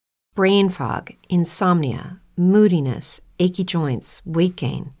brain fog, insomnia, moodiness, achy joints, weight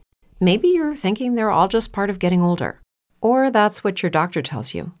gain. Maybe you're thinking they're all just part of getting older, or that's what your doctor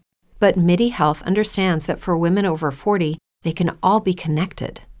tells you. But MIDI Health understands that for women over 40, they can all be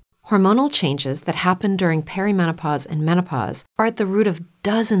connected. Hormonal changes that happen during perimenopause and menopause are at the root of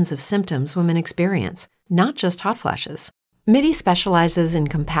dozens of symptoms women experience, not just hot flashes. MIDI specializes in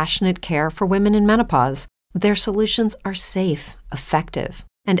compassionate care for women in menopause. Their solutions are safe, effective,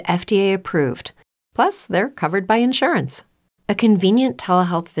 and FDA approved. Plus, they're covered by insurance. A convenient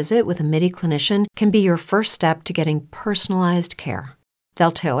telehealth visit with a MIDI clinician can be your first step to getting personalized care.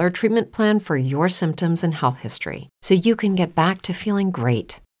 They'll tailor a treatment plan for your symptoms and health history so you can get back to feeling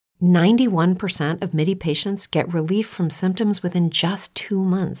great. 91% of MIDI patients get relief from symptoms within just 2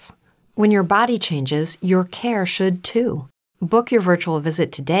 months. When your body changes, your care should too. Book your virtual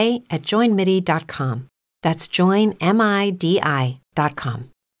visit today at joinmidi.com. That's joinmidi.com.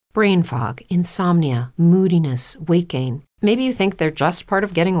 Brain fog, insomnia, moodiness, weight gain. Maybe you think they're just part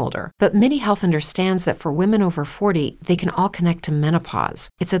of getting older, but MIDI Health understands that for women over 40, they can all connect to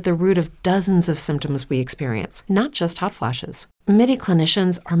menopause. It's at the root of dozens of symptoms we experience, not just hot flashes. MIDI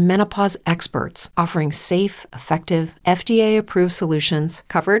clinicians are menopause experts, offering safe, effective, FDA-approved solutions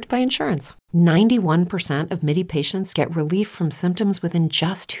covered by insurance. 91% of MIDI patients get relief from symptoms within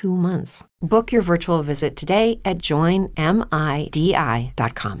just 2 months. Book your virtual visit today at joinmidi.com.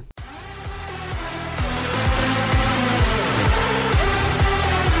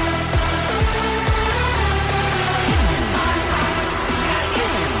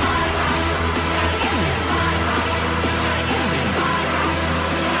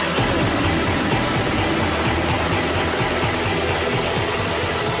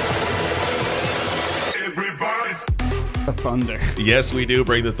 The thunder. Yes, we do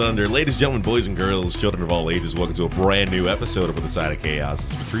bring the thunder. Ladies and gentlemen, boys and girls, children of all ages, welcome to a brand new episode of On the Side of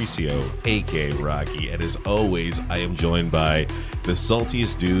Chaos. It's Patricio, a.k.a. Rocky, and as always, I am joined by the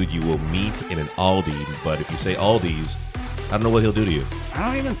saltiest dude you will meet in an Aldi, but if you say Aldi's, I don't know what he'll do to you. I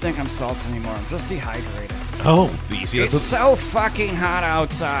don't even think I'm salty anymore. I'm just dehydrated. Oh, you see, it's so fucking hot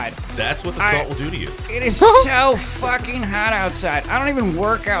outside. That's what the salt will do to you. It is so fucking hot outside. I don't even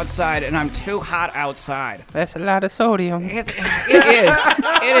work outside, and I'm too hot outside. That's a lot of sodium. It is.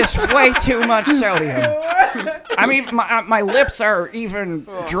 It is way too much sodium. I mean, my lips are even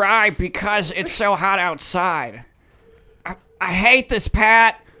dry because it's so hot outside. I hate this,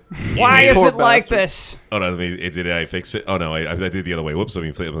 Pat. Why is it like this? Oh no! Did I fix it? Oh no! I did the other way. Whoops! Let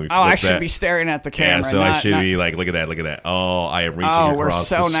me flip I should be staring at the camera. Yeah, so I should be like, look at that. Oh, I am reaching across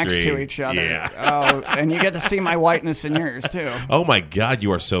the screen. Oh, we're so next to each other. Yeah. Oh, and you get to see my whiteness in yours too. Oh my God,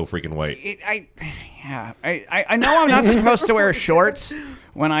 you are so freaking white. I know I'm not supposed to wear shorts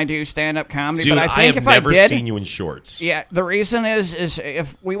when I do stand-up comedy, Dude, but I think if I did, never seen you in shorts. Yeah, the reason is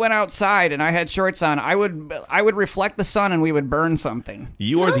if we went outside and I had shorts on, I would reflect the sun and we would burn something.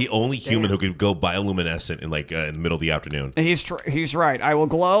 You are the only human who could go bioluminescent in in the middle of the afternoon. He's right. I will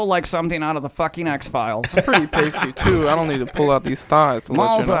glow like something out of the fucking X-Files. I'm pretty pasty too. I don't need to pull out these thighs to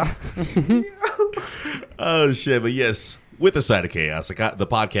Malta. let you know. Oh shit! But yes. With the Side of Chaos, the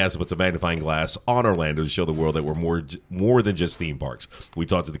podcast puts a magnifying glass on Orlando to show the world that we're more than just theme parks. We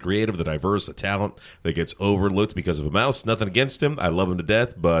talk to the creative, the diverse, the talent that gets overlooked because of a mouse. Nothing against him. I love him to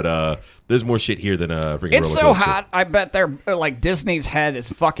death, but there's more shit here than a freaking It's roller so coaster. hot, I bet they're like Disney's head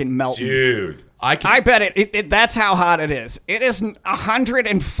is fucking melting. Dude. I bet it. That's how hot it is. It is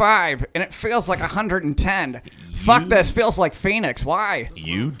 105, and it feels like 110. Fuck this. Feels like Phoenix. Why?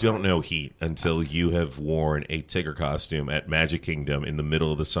 You don't know heat until you have worn a Tigger costume at Magic Kingdom in the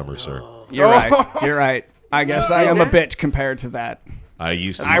middle of the summer, sir. You're right. You're right. I guess I am a bitch compared to that. I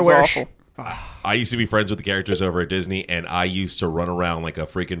used to be friends with the characters over at Disney, and I used to run around like a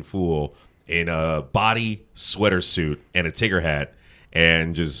freaking fool in a body sweater suit and a Tigger hat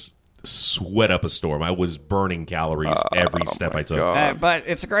and just sweat up a storm. I was burning calories every step I took. But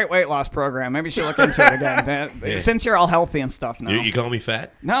it's a great weight loss program. Maybe you should look into it again. Since you're all healthy and stuff now. You calling me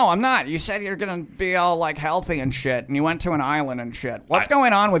fat? No, I'm not. You said you're going to be all like healthy and shit, and you went to an island and shit. What's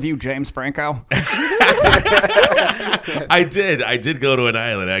going on with you, James Franco? I did go to an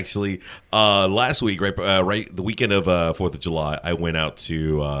island actually. Last week, right the weekend of 4th of July, I went out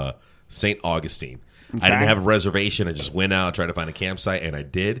to St. Augustine. Okay. I didn't have a reservation. I just went out, tried to find a campsite, and I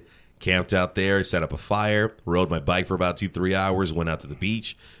did. Camped out there, set up a fire, rode my bike for about 2-3 hours, went out to the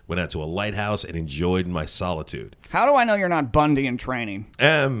beach, went out to a lighthouse, and enjoyed my solitude. How do I know you're not Bundy in training? You're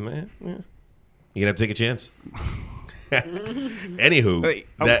going to have to take a chance. Anywho.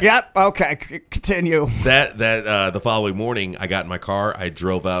 Yep, okay, continue. The following morning, I got in my car. I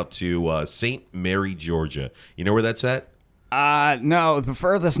drove out to St. Mary, Georgia. You know where that's at? No, the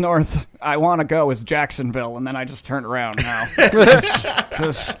furthest north I want to go is Jacksonville, and then I just turn around now.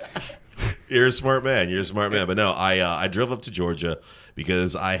 'Cause You're a smart man. You're a smart man. But no, I drove up to Georgia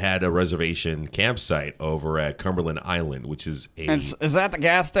because I had a reservation campsite over at Cumberland Island, which is is that the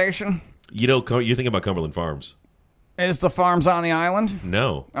gas station? you think about Cumberland Farms. Is the farms on the island?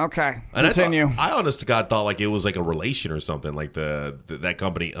 No. Okay, And continue. I honest to God thought like it was like a relation or something, like that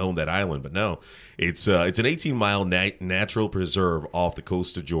company owned that island, but no, it's an 18-mile natural preserve off the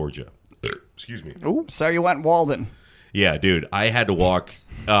coast of Georgia. Excuse me. So you went Walden. Yeah, dude, I had to walk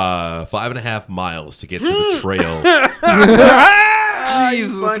 5.5 miles to get to the trail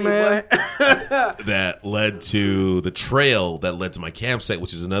Jesus, man. that led to my campsite,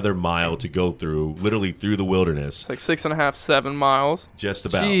 which is another mile to go through, literally through the wilderness. Like 6.5, 7 miles. Just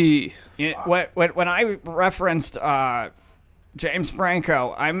about. Jeez. When I referenced James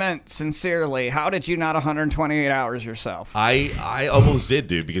Franco, I meant sincerely, how did you not 128 hours yourself? I almost did,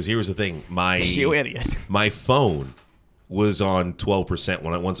 dude, because here was the thing. You idiot. My phone was on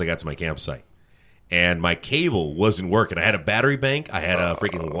 12% once I got to my campsite. And my cable wasn't working. I had a battery bank. I had a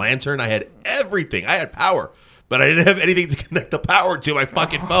freaking lantern. I had everything. I had power. But I didn't have anything to connect the power to my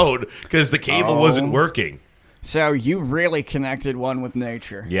fucking phone because the cable wasn't working. So you really connected one with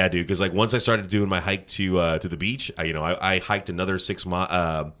nature. Yeah, dude. Because like once I started doing my hike to the beach, I hiked another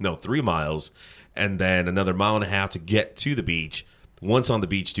 3 miles, and then another 1.5 miles to get to the beach. Once on the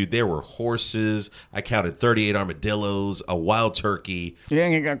beach, dude, there were horses. I counted 38 armadillos, a wild turkey. You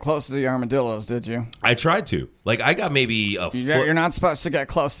didn't get close to the armadillos, did you? I tried to. Like, I got maybe a foot. You're not supposed to get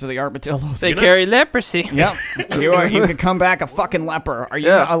close to the armadillos. They carry leprosy. Yep. You could come back a fucking leper. Are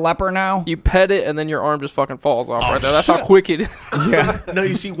you a leper now? You pet it, and then your arm just fucking falls off right there. That's how quick it is. Yeah. No,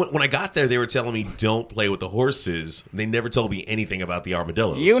 you see, when I got there, they were telling me don't play with the horses. They never told me anything about the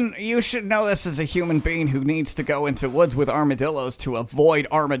armadillos. You should know this as a human being who needs to go into woods with armadillos to avoid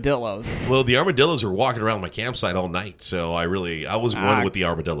armadillos. Well, the armadillos were walking around my campsite all night, so I was one with the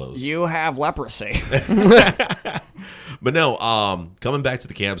armadillos. You have leprosy. But no, coming back to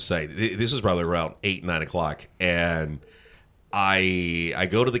the campsite, this was probably around 8, 9 o'clock, and I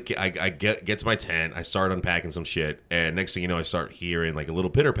go to I get to my tent, I start unpacking some shit, and next thing you know, I start hearing like a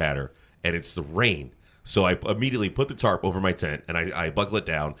little pitter patter, and it's the rain. So I immediately put the tarp over my tent, and I buckle it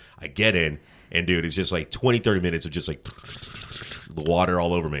down. I get in, and dude, it's just like 20, 30 minutes of just like the water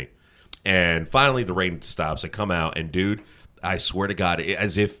all over me. And finally, the rain stops. I come out, and dude, I swear to God,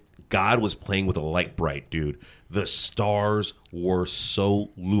 as if God was playing with a light bright, dude. The stars were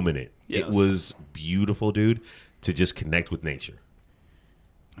so luminous. Yes. It was beautiful, dude, to just connect with nature.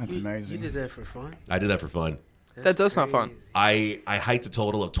 That's amazing. You did that for fun? I did that for fun. That does sound fun. I hiked a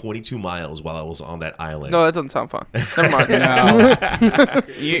total of 22 miles while I was on that island. No, that doesn't sound fun. Never mind. No.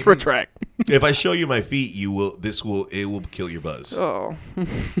 Retract. If I show you my feet, it will kill your buzz. Oh.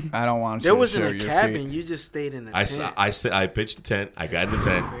 I don't want you There to wasn't show a your cabin. feet. You just stayed in a I tent. pitched the tent. I got in the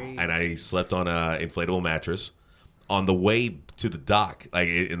tent, and I slept on an inflatable mattress. On the way to the dock, like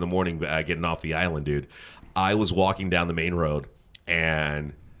in the morning, getting off the island, dude, I was walking down the main road,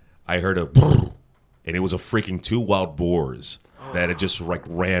 and I heard and it was a freaking 2 wild boars that had just like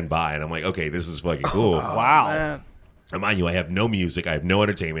ran by, and I'm like, okay, this is fucking cool. Wow. Man. And mind you, I have no music, I have no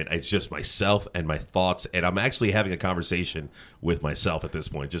entertainment. It's just myself and my thoughts, and I'm actually having a conversation with myself at this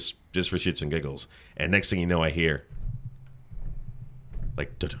point, just for shits and giggles. And next thing you know, I hear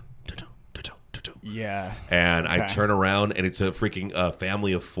like dun-dun, dun-dun, dun-dun, dun-dun. Yeah. And I Okay. turn around, and it's a freaking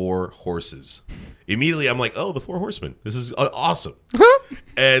family of 4 horses. Immediately, I'm like, oh, the 4 horsemen. This is awesome.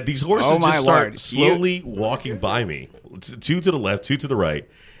 And these horses Oh, my just start Lord. slowly walking by me. 2 to the left, 2 to the right.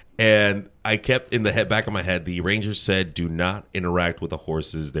 And I kept in the back of my head, the ranger said, do not interact with the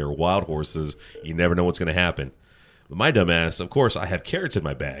horses. They're wild horses. You never know what's going to happen. But my dumb ass, of course, I have carrots in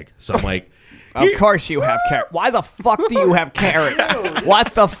my bag. So I'm like... Of course you have carrots. Why the fuck do you have carrots?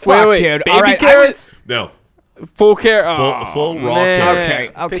 What the fuck, Wait, dude? baby All right, carrots? No. Full care. Full raw man.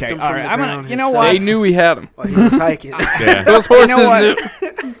 carrots. Okay, Picked okay, him all from right. the I'm ground gonna, you know himself. what? They knew we had them. While he was hiking. Yeah. Those horses You know what?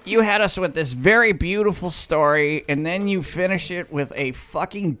 knew. You had us with this very beautiful story, and then you finish it with a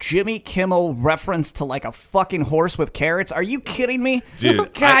fucking Jimmy Kimmel reference to like a fucking horse with carrots. Are you kidding me?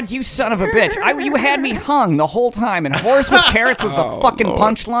 Dude, God, you son of a bitch. You had me hung the whole time, and horse with carrots was a fucking Lord.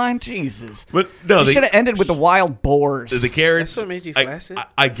 punchline? Jesus. But no, You should have ended with the wild boars. the carrots... That's what made you I- flaccid?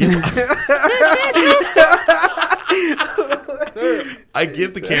 I give... I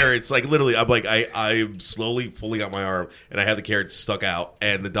give the carrots, like literally, I'm slowly pulling out my arm, and I have the carrots stuck out,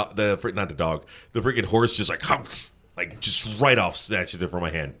 and the freaking horse just like just right off snatches it from my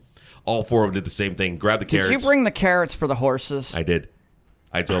hand. All 4 of them did the same thing. Grab the carrots. Did you bring the carrots for the horses? I did.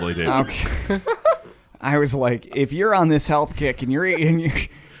 I totally did. Okay. I was like, if you're on this health kick and you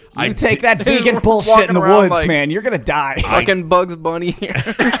I take did- that vegan bullshit Walking in the around woods, like- man, you're gonna die. Fucking Bugs Bunny here.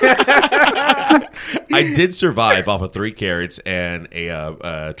 I did survive off of 3 carrots and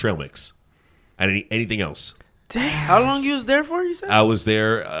a trail mix. And anything else. How long you was there for? You said. I was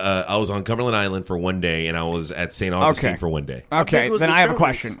there. I was on Cumberland Island for 1 day, and I was at St. Augustine Okay. for 1 day. Okay, was then the I have a trail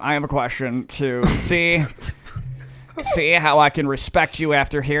question. mix? I have a question to see how I can respect you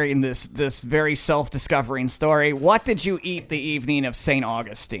after hearing this very self-discovering story. What did you eat the evening of St.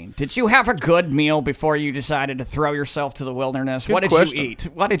 Augustine? Did you have a good meal before you decided to throw yourself to the wilderness? Good What did question. you eat?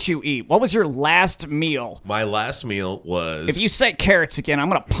 What did you eat? What was your last meal? My last meal was If you say carrots again, I'm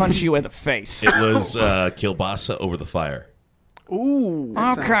going to punch you in the face. it was kielbasa over the fire. Ooh.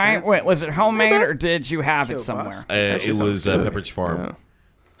 sounds Okay, fancy. wait, was it homemade or did you have it Kielbasa. somewhere? It was Pepperidge Farm.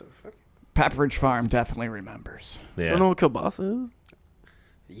 Pepperidge Farm definitely remembers. Yeah. I don't know what kielbasa is.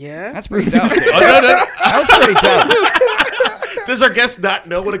 Yeah. That's pretty dope. dude. Oh, no. That was pretty dope. Does our guest not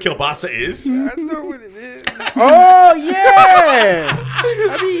know what a kielbasa is? I know what it is. Oh yeah.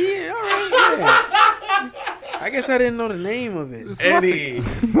 I mean, yeah, all right, yeah. I guess I didn't know the name of it.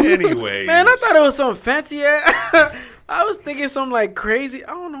 Anyways. Man, I thought it was something fancy. I was thinking something like crazy. I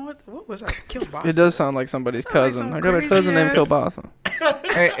don't know what was that? Kielbasa. It does sound like somebody's Sound like cousin. some I got a crazy cousin named ass- Kielbasa.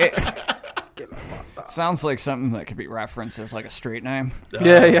 It sounds like something that could be referenced as like a street name.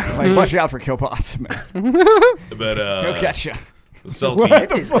 Yeah, yeah. Like, watch out for Kielbasa, man. But He'll get you. Salty, What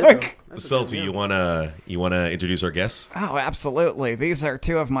the Tastes good, fuck? though. That's a Salty, good you meal. wanna introduce our guests? Oh, absolutely. These are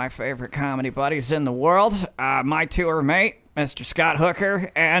two of my favorite comedy buddies in the world. My tour mate, Mr. Scott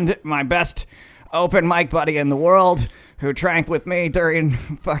Hooker, and my best open mic buddy in the world who drank with me during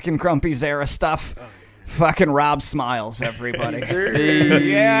fucking Grumpy's era stuff. Fucking Rob Smiles, everybody.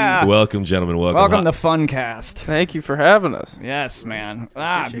 Yeah. Welcome, gentlemen. Welcome to Funcast. Thank you for having us. Yes, man.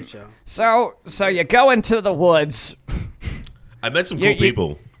 Appreciate y'all. So you go into the woods. I met some You- cool you-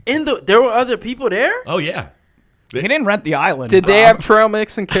 people. There were other people there. Oh yeah. He didn't rent the island. Did they Rob. have trail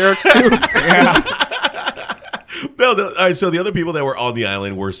mix and carrots too? No, all right. So the other people that were on the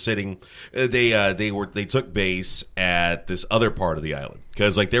island were sitting. They took base at this other part of the island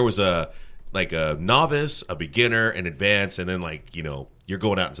because like there was a novice, a beginner, an advanced, and then you're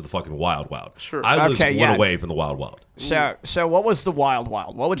going out into the fucking wild. Sure. I was Okay, one yeah. away from the wild. So what was the wild?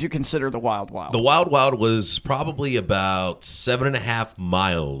 What would you consider the wild? The wild was probably about 7.5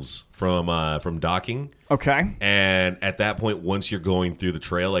 miles from docking. Okay. And at that point, once you're going through the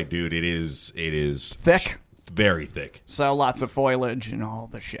trail, like dude, it is Thick. very thick. So lots of foliage and all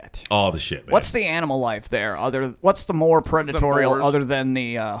the shit. All the shit, man. What's the animal life there? What's the more predatory boars. other than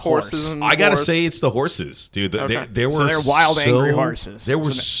the Horses horse? and I gotta boars. say, it's the horses, dude. Okay. There were So they're wild, angry horses. There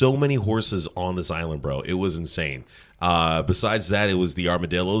were So so many horses on this island, bro. It was insane. Besides that, it was the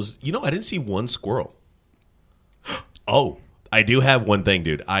armadillos. I didn't see one squirrel. Oh, I do have one thing,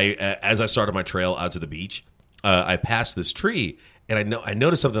 dude. As I started my trail out to the beach, I passed this tree, and I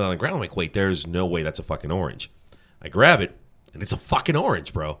noticed something on the ground. I'm like, wait, there's no way that's a fucking orange. I grab it, and it's a fucking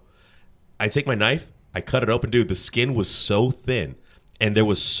orange, bro. I take my knife, I cut it open, dude. The skin was so thin, and there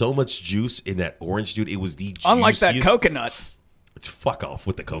was so much juice in that orange, dude. It was the juiciest. Unlike that coconut. It's fuck off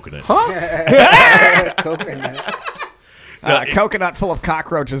with the coconut. Coconut. Coconut full of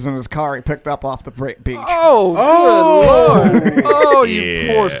cockroaches in his car he picked up off the beach. Oh, good lord. Oh, you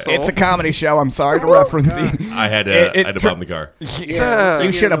Yeah. poor soul. It's a comedy show. I'm sorry to reference you. I had It- to bomb the car. Yeah.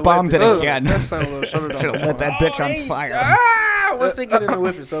 You should have bombed it Ugh, again. that sounded a little shut it Should have down. lit that bitch on fire. I was thinking in the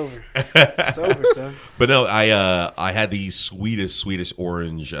whip. It's over. It's over, son. But no, I had the sweetest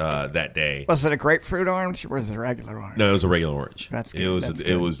orange that day. Was it a grapefruit orange or was it a regular orange? No, it was a regular orange. That's good. It was That's it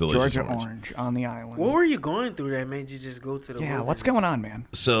good. was delicious Georgia orange. on the island. What were you going through that made you just go to the? Yeah, what's wilderness? going on, man?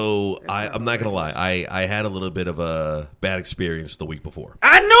 So I'm not gonna lie, I had a little bit of a bad experience the week before.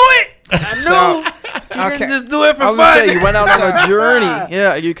 I knew it. I knew. You okay. didn't just do it for I was fun. gonna say you went out on a journey.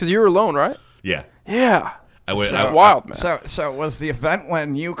 Yeah, because you were alone, right? Yeah, Yeah. I went. That's wild, man. So was the event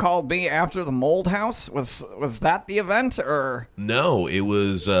when you called me after the mold house? Was that the event or? No, it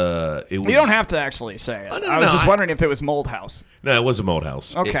was. You don't have to actually say it. Oh, no, I was no, just I- wondering if it was mold house. No, it was a mold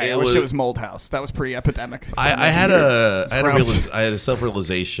house. Okay, I wish it was mold house. That was pretty epidemic. I had a gross. I had a self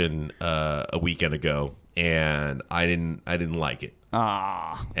realization a weekend ago, and I didn't like it.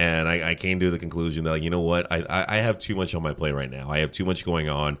 Ah, And I came to the conclusion that, you know what, I have too much on my plate right now. I have too much going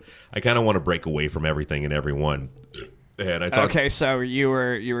on. I kind of want to break away from everything and everyone. And I talked. okay. So you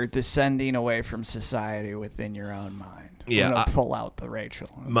were descending away from society within your own mind. Yeah, I'm gonna I- pull out the Rachel.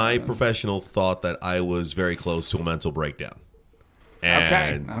 My professional thought that I was very close to a mental breakdown.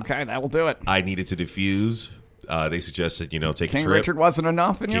 Okay, And okay, that will do it. I needed to diffuse. they suggested, take King a trip. Richard wasn't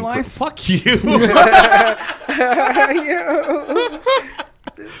enough in your life? Fuck you.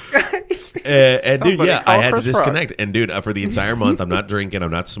 And dude, Somebody I call had to Chris Rock. disconnect. And dude, for the entire month, I'm not drinking,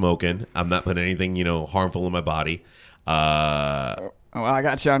 I'm not smoking, I'm not putting anything, harmful in my body. Well, I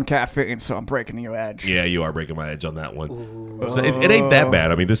got you on caffeine, so I'm breaking your edge. Yeah, you are breaking my edge on that one. It ain't that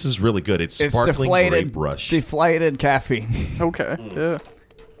bad. I mean, this is really good. It's sparkling grape rush. deflated caffeine. Okay. Yeah.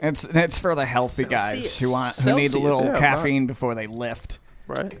 It's for the healthy guys who need a little caffeine before they lift.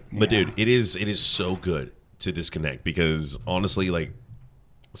 Right. But dude, it is so good to disconnect because honestly, like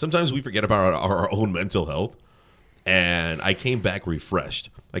sometimes we forget about our own mental health. And I came back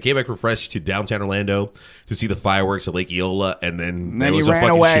refreshed. I came back refreshed to downtown Orlando to see the fireworks at Lake Eola, and then there you was a ran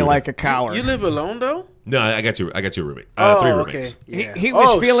fucking away shooting. like a coward. You live alone though? No, I got two roommates. Oh, 3 okay. roommates. Yeah. He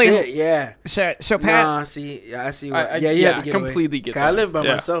was feeling. Shit, yeah. So Pat. Nah, see, I see. I You have to get completely away. get 'Cause I that. live by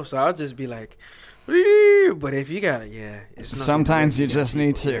Yeah. myself, so I'll just be like, but if you got it, it's not. Sometimes you just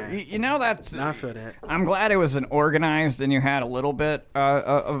need to. Yeah. You know that's. No, I feel that. I'm glad it was an organized and you had a little bit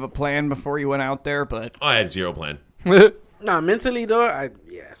of a plan before you went out there, but I had zero plan. Nah, mentally though,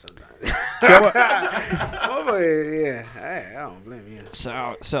 sometimes. I don't blame you.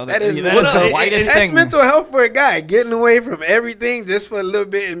 so That is the mental- whitest that's thing. mental health for a guy, getting away from everything just for a little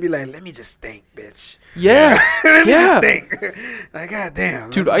bit and be like, let me just think, bitch. Yeah. Let me Yeah. just think. Like, goddamn.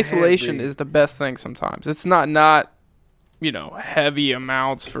 Dude, isolation is the best thing sometimes. It's not heavy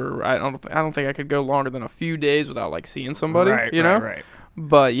amounts for I don't think I could go longer than a few days without like seeing somebody, Right.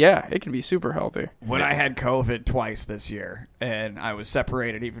 But yeah, it can be super healthy. When I had COVID twice this year, and I was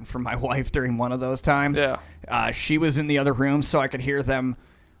separated even from my wife during one of those times, she was in the other room, so I could hear them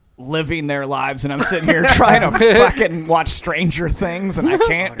living their lives, and I'm sitting here trying to fucking watch Stranger Things, and I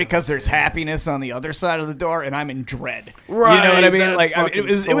can't because there's happiness on the other side of the door, and I'm in dread. Right, You know what I mean? that's Like, it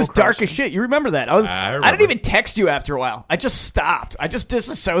was dark as soul-crushing. shit. You remember that? I remember. didn't even text you after a while. I just stopped. I just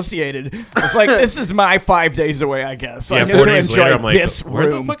disassociated. It's like, this is my 5 days away, I guess. Yeah, I get 4 to days enjoy later, I'm like, this where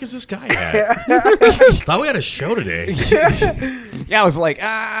room. the fuck is this guy at? Thought we had a show today. Yeah, I was like,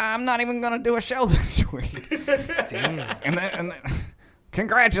 I'm not even going to do a show this week. Damn. And then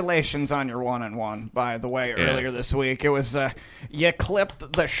congratulations on your 1-on-1, by the way, earlier this week. It was, you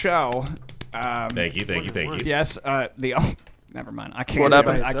clipped the show. Thank you. Yes, never mind. I can't What do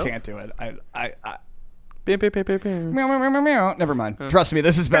happened? it. I can't do it. Bam, bam, bam, bam, bam. Meow, meow, meow, meow, meow. Never mind. Trust me,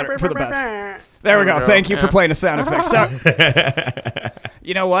 this is better for the best. There we go. Thank you for playing a sound effect. So,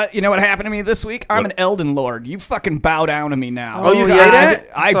 you know what? You know what happened to me this week? I'm an Elden Lord. You fucking bow down to me now. Oh, you got that?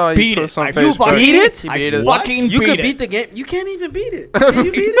 I saw you beat post it. on I Facebook. fucking Beat it? You beat it. fucking You beat could it. beat the game. You can't even beat it. Can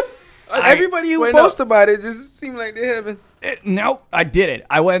you beat it? Everybody who wait, no. posts about it just seemed like they haven't. Nope, I did it.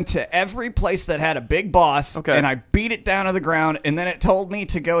 I went to every place that had a big boss, Okay. and I beat it down to the ground, and then it told me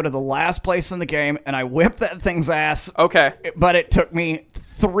to go to the last place in the game, and I whipped that thing's ass. Okay. But it took me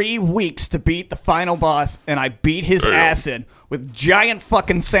 3 weeks to beat the final boss, and I beat his ass in with giant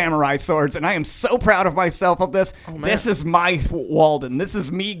fucking samurai swords, and I am so proud of myself of this. This is my Walden. This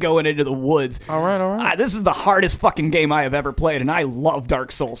is me going into the woods. All right. This is the hardest fucking game I have ever played, and I love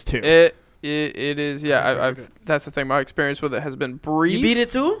Dark Souls 2. It is, yeah. I've that's the thing. My experience with it has been brief. You beat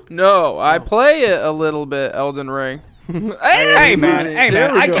it too? No, I play it a little bit. Elden Ring. Hey man,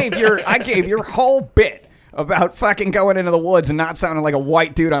 There we I go. gave your whole bit about fucking going into the woods and not sounding like a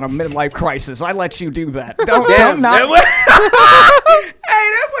white dude on a midlife crisis. I let you do that. Don't not. Hey,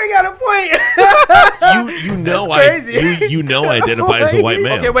 that boy got a point. You know That's crazy. you know I identify as a white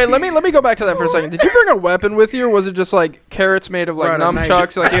male. Okay, wait. Let me go back to that for a second. Did you bring a weapon with you, or was it just like carrots made of like Brought a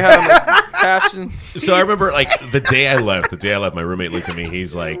nunchucks? Like you had them like, attached? And... So I remember, like, the day I left, my roommate looked at me.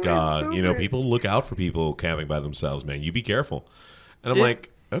 He's like, people look out for people camping by themselves, man. You be careful. And I'm like,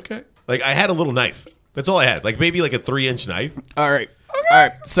 okay. Like, I had a little knife. That's all I had. Like, maybe like a 3-inch knife. All right.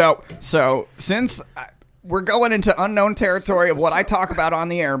 So since we're going into unknown territory of what I talk about on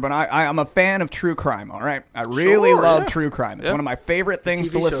the air, but I'm a fan of true crime. All right, I really love true crime. It's one of my favorite things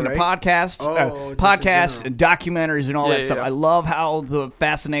TV to listen show, to. right? Podcasts and documentaries and all that stuff. yeah. I love how the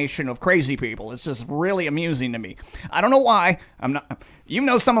fascination of crazy people. It's just really amusing to me. I don't know why. I'm not. You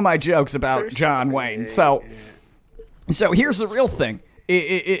know some of my jokes about John Wayne. So here's the real thing: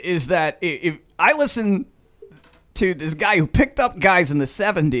 is that if I listen to this guy who picked up guys in the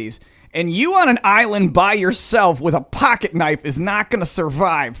 70s, and you on an island by yourself with a pocket knife is not going to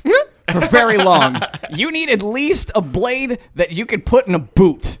survive for very long. You need at least a blade that you could put in a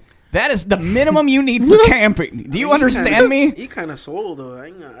boot. That is the minimum you need for camping. Do you understand me? He kind of sold though. I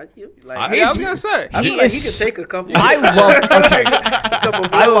Yeah, I was gonna say. I feel like he could take a couple. I love. Okay. a couple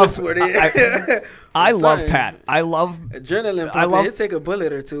blows for it. I love Something. Pat. I love Adrenaline. I love- He'll take a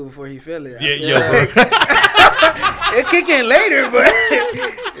bullet or two before he feel it. Yeah, bro. It kick in later, but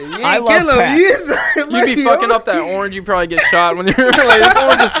you I ain't love kill him. Pat. You be fucking up that orange, you probably get shot when you're like, this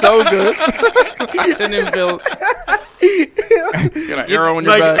orange is so good. I didn't even feel got an arrow in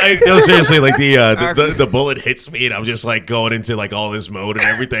your back. No, seriously, like the bullet hits me, and I'm just like going into like all this mode and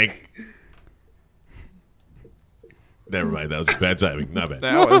everything. Never mind, that was bad timing. Not bad.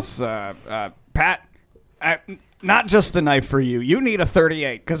 That was Pat. Not just the knife for you. You need a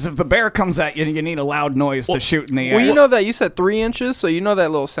 38 because if the bear comes at you, you need a loud noise to shoot in the air. Well, you know that you said 3 inches, so you know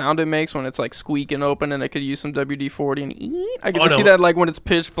that little sound it makes when it's like squeaking open, and it could use some WD-40. And I get to see that like when it's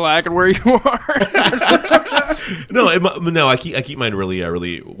pitch black and where you are. No, I keep mine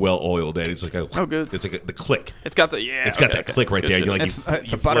really well oiled, and it's like good. It's like the click. It's got the That click right Good there. shit. You like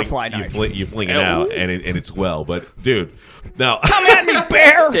It's a butterfly knife. You fling it out, and it's well. But dude, now Come at me,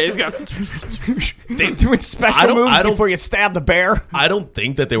 bear! Yeah, he's got. They doing special moves before you stab the bear. I don't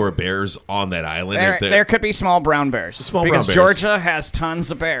think that there were bears on that island. There could be small brown bears. Because Georgia has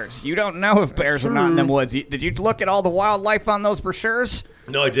tons of bears. You don't know if bears are not in them woods. Did you look at all the wildlife on those brochures?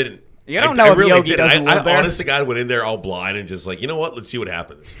 No, I didn't. You don't know if Yogi doesn't live there. I honest to God went in there all blind and just like, you know what? Let's see what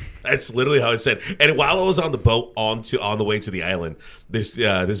happens. That's literally how I said. And while I was on the boat on the way to the island, this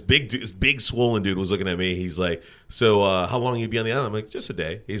big swollen dude was looking at me. He's like, "So how long you be on the island?" I'm like, "Just a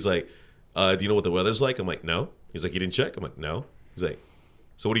day." He's like, "Do you know what the weather's like?" I'm like, "No." He's like, "You didn't check?" I'm like, "No." He's like,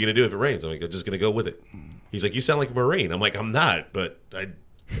 "So what are you gonna do if it rains?" I'm like, "I'm just gonna go with it." He's like, "You sound like a Marine." I'm like, "I'm not, but I'm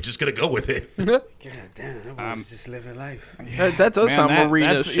just gonna go with it." God damn, that boy's just living life. That does sound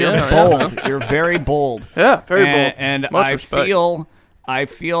marine-ish. You're bold. You're very bold. Yeah, very bold. And Much I respect.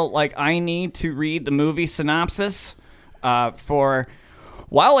 feel like I need to read the movie synopsis for.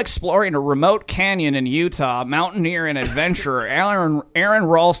 While exploring a remote canyon in Utah, mountaineer and adventurer Aaron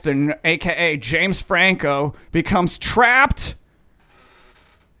Ralston, a.k.a. James Franco, becomes trapped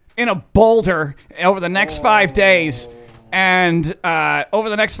in a boulder over the next 5 days. And over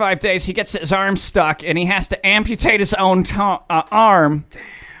the next 5 days, he gets his arm stuck, and he has to amputate his own arm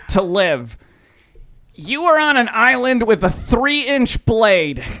to live. You are on an island with a 3-inch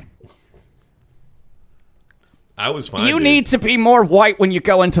blade. I was fine. You dude. need to be more white when you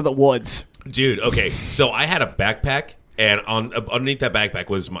go into the woods. Dude, okay. So I had a backpack, and underneath that backpack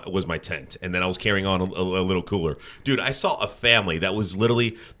was my tent, and then I was carrying on a little cooler. Dude, I saw a family that was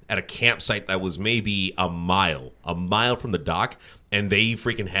literally at a campsite that was maybe a mile from the dock, and they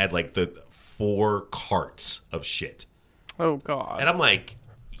freaking had like the 4 carts of shit. Oh God. And I'm like,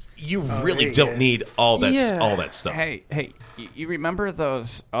 you really don't need all that stuff. Hey, you remember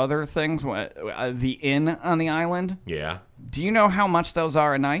those other things? The inn on the island? Yeah. Do you know how much those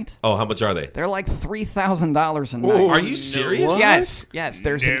are a night? Oh, how much are they? They're like $3,000 a night. Ooh. Are you serious? What? Yes.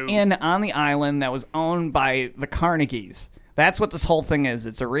 There's an inn on the island that was owned by the Carnegies. That's what this whole thing is.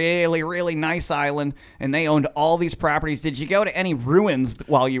 It's a really, really nice island, and they owned all these properties. Did you go to any ruins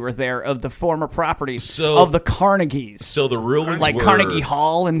while you were there of the former properties of the Carnegies? So the ruins Like were, Carnegie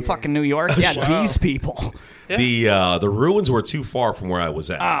Hall in fucking New York? Yeah, these people. The ruins were too far from where I was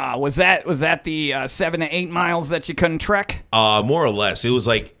at. Was that the 7 to 8 miles that you couldn't trek? More or less. It was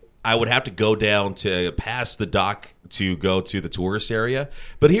like I would have to go down to past the dock to go to the tourist area.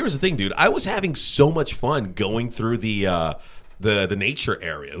 But here's the thing, dude. I was having so much fun going through the nature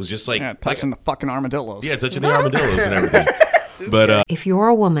area. It was just like touching the fucking armadillos. Yeah, touching the armadillos and everything. But If you're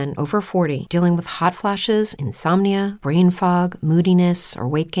a woman over 40 dealing with hot flashes, insomnia, brain fog, moodiness, or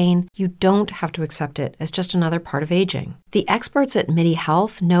weight gain, you don't have to accept it as just another part of aging. The experts at MIDI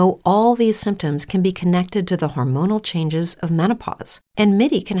Health know all these symptoms can be connected to the hormonal changes of menopause. And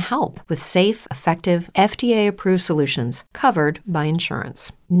MIDI can help with safe, effective, FDA-approved solutions covered by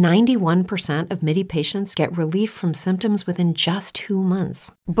insurance. 91% of MIDI patients get relief from symptoms within just 2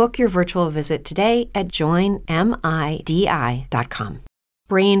 months. Book your virtual visit today at joinmidi.com.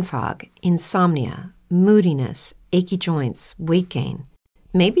 Brain fog, insomnia, moodiness, achy joints, weight gain.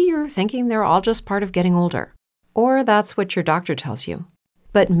 Maybe you're thinking they're all just part of getting older. Or that's what your doctor tells you.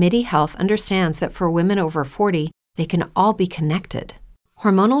 But MIDI Health understands that for women over 40, they can all be connected.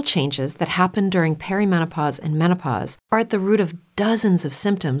 Hormonal changes that happen during perimenopause and menopause are at the root of dozens of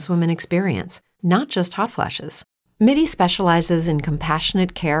symptoms women experience, not just hot flashes. MIDI specializes in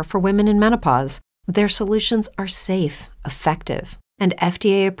compassionate care for women in menopause. Their solutions are safe, effective, and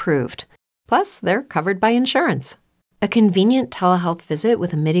FDA approved. Plus, they're covered by insurance. A convenient telehealth visit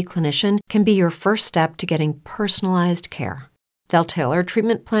with a MIDI clinician can be your first step to getting personalized care. They'll tailor a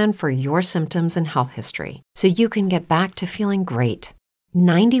treatment plan for your symptoms and health history so you can get back to feeling great.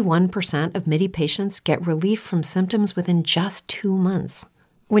 91% of MIDI patients get relief from symptoms within just 2 months.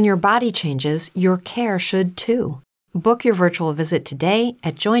 When your body changes, your care should too. Book your virtual visit today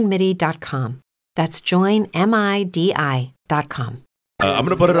at joinmidi.com. That's joinmidi.com. I'm going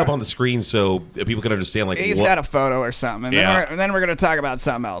to put it up on the screen so people can understand. Like, He's got a photo or something, and then we're going to talk about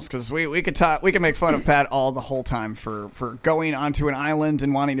something else because we could make fun of Pat all the whole time for going onto an island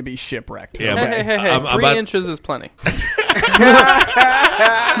and wanting to be shipwrecked. Yeah, okay? Hey, 3 inches is plenty.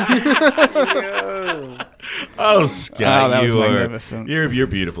 Oh, Scott, that was you magnificent. you're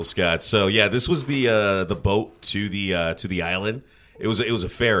beautiful, Scott. So yeah, this was the boat to the island. It was a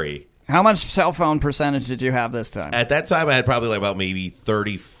ferry. How much cell phone percentage did you have this time? At that time, I had probably like about maybe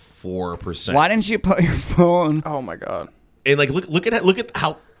 34%. Why didn't you put your phone? Oh my god. And like look at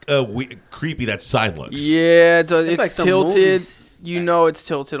how creepy that sign looks. Yeah, it's like some tilted. movies. You know it's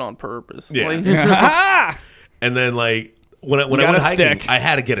tilted on purpose. Yeah. Like- Ah! And then like when I went got a hiking, stick. I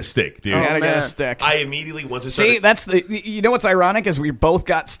had to get a stick, dude. You gotta get a man. stick. I immediately once I See, started. that's you know what's ironic is we both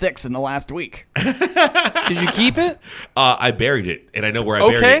got sticks in the last week. Did you keep it? I buried it, and I know where I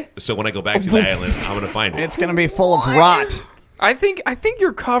buried Okay. it. So when I go back to the island, I'm gonna find it. It's gonna be full of rot. I think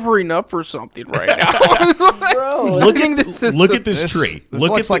you're covering up for something right now. Bro, Look at this tree. This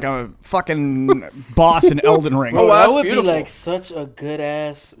Look looks at like a fucking boss in Elden Ring. Oh, Bro, that's that would beautiful. be like such a good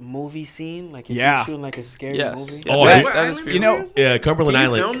ass movie scene. Like if Yeah. you're shooting like a scary Yes. movie. Oh, that, dude. that is You know, beautiful. Cumberland Can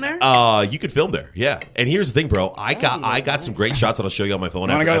you Island. film there? You could film there, yeah. And here's the thing, bro. I got some great shots that I'll show you on my phone.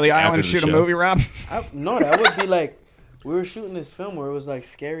 want to go to the island and shoot a movie, Rob? No, that would be like we were shooting this film where it was like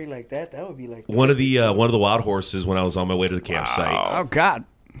scary like that. That would be like One of the wild horses when I was on my way to the campsite. Oh God!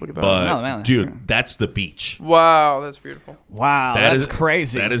 Look at that. But No, man. dude, that's the beach. Wow, that's beautiful. Wow, That that's is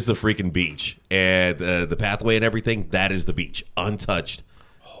crazy. That is the freaking beach, and the pathway and everything. That is the beach, untouched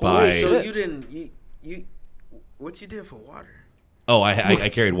by. Wait, so Shit. you didn't you what you did for water? Oh, I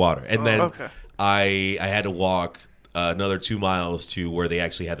carried water, and then okay. I had to walk another 2 miles to where they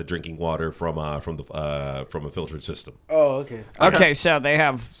actually had the drinking water from a filtered system. Oh, okay. Okay, so they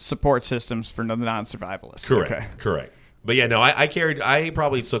have support systems for the non-survivalists. Correct. Okay. Correct. But yeah, no, I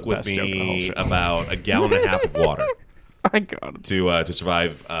probably took with best joke of the whole me show. about a gallon and a half of water I got it. to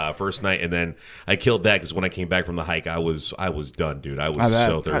survive first night, and then I killed that because when I came back from the hike, I was done, dude. I was I bet.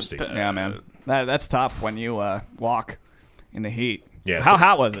 so thirsty. Yeah, man. That's tough when you walk in the heat. Yeah. How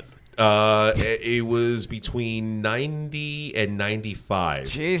hot was it? It was between 90 and 95.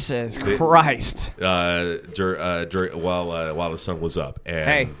 Jesus Christ! While the sun was up, and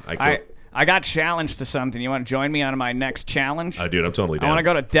Hey, I I got challenged to something. You want to join me on my next challenge? dude, I'm totally I down. want to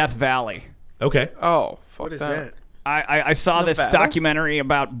go to Death Valley. Okay. Oh, fuck What is that? I saw this Nevada? documentary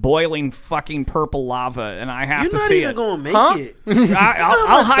about boiling fucking purple lava, and I have You're to not see even it. gonna make Huh? it.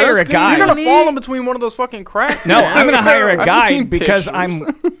 I'll hire a sunscreen guy. You're gonna need- fall in between one of those fucking cracks. No, man. I'm gonna hire a I've guy seen because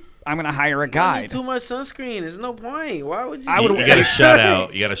pictures. I'm gonna hire a I guy. need too much sunscreen. There's no point. Why would you? I would- You got a shout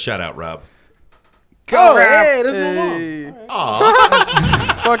out. You got a shout out, Rob. Go, Rob. hey, let's move on. Hey.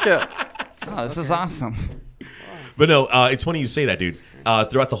 Aw. Fuck yeah. Oh, this is awesome. But no, it's funny you say that, dude.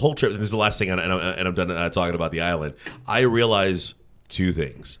 Throughout the whole trip, and this is the last thing, and I'm done talking about the island. I realized two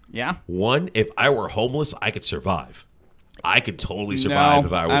things. Yeah. One, if I were homeless, I could survive. I could totally survive No,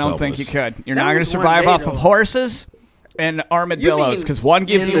 if I was I don't homeless. think you could. You're That not going to was one survive day, off of though. horses and armadillos mean because one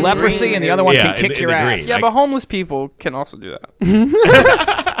gives in you the leprosy green and the other one Yeah, can in kick the your ass. green. Yeah, I- but homeless people can also do that.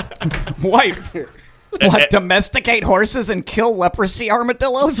 What? What? Domesticate horses and kill leprosy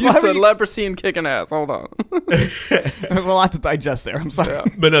armadillos? You Why would said you- leprosy and kicking ass. Hold on. There's a lot to digest there. I'm sorry. Yeah.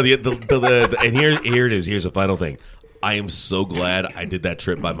 But no, and here it is. Here's the final thing. I am so glad I did that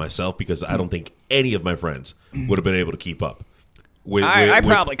trip by myself because I don't think any of my friends would have been able to keep up. I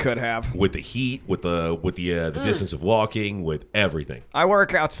probably could have. with the heat, with the distance of walking, with everything. I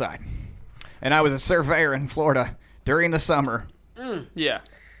work outside, and I was a surveyor in Florida during the summer. Yeah.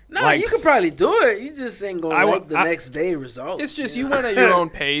 Nah, Like- you could probably do it. You just ain't gonna I wa- like the I- next day results. It's just you went at your own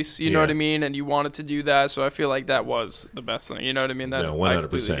pace, you know Yeah. what I mean, and you wanted to do that, so I feel like that was the best thing. You know what I mean? That No, I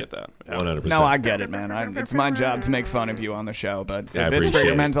completely 100%. get that. Yeah. 100%. No, I get it, man. It's my job to make fun of you on the show, but I if it's for appreciate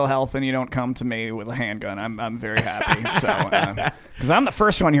your it. mental health and you don't come to me with a handgun, I'm very happy. So, because I'm the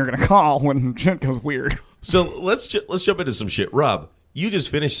first one you're gonna call when shit goes weird. So let's jump into some shit. Rob, you just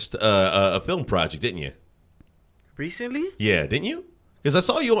finished a film project, didn't you? recently. Yeah, didn't you? Because I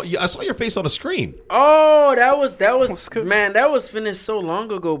saw your face on the screen. Oh, that was good? man. That was finished so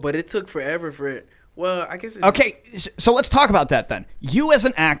long ago, but it took forever for it. Well, I guess. It's, Okay, so let's talk about that then. You as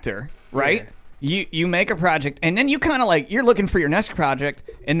an actor, right? You make a project, and then you kind of like you're looking for your next project,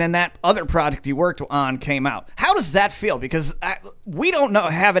 and then that other project you worked on came out. How does that feel? Because we don't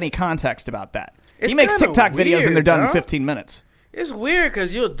have any context about that. It's He makes kinda TikTok videos and they're weird, done in dog. 15 minutes. It's weird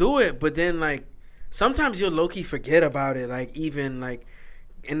because you'll do it, but then like sometimes you'll low key forget about it. Like even like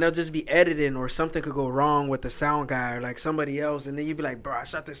and they'll just be editing, or something could go wrong with the sound guy or like somebody else, and then you'd be like, bro, I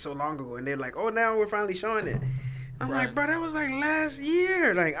shot this so long ago, and they're like, oh, now we're finally showing it. I'm like, bro, that was like last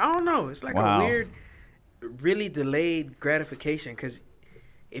year. Like, I don't know. It's like a weird, really delayed gratification, because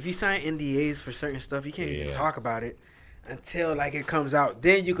if you sign NDAs for certain stuff, you can't even talk about it until like it comes out.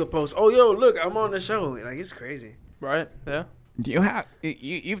 Then you could post, oh, yo, look, I'm on the show. Like, it's crazy. Right. Yeah.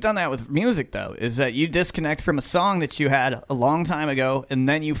 You've done that with music, though, is that you disconnect from a song that you had a long time ago, and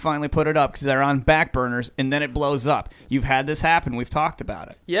then you finally put it up because they're on back burners, and then it blows up. You've had this happen. We've talked about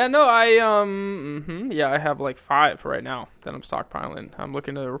it. Yeah, no, I have like 5 right now that I'm stockpiling. I'm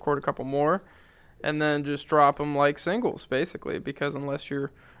looking to record a couple more, and then just drop them like singles, basically, because unless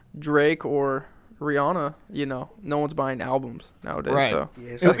you're Drake or Rihanna, no one's buying albums nowadays. Right. So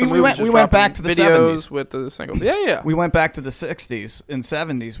Yeah, we went back to the videos 70s with the singles. Yeah. We went back to the 60s and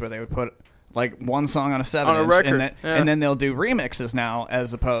 70s where they would put like one song on a 7-inch, on a record, and then they'll do remixes now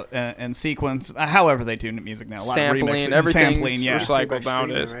as opposed and sequence, however they do music now. A lot sampling, of remixes, everything's sampling, recycled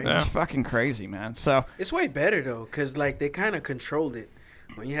nowadays. right? Yeah. It's fucking crazy, man. So it's way better though, because like they kind of controlled it.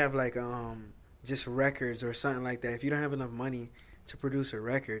 When you have like just records or something like that, if you don't have enough money to produce a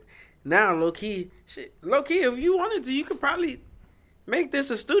record, now low key, if you wanted to, you could probably make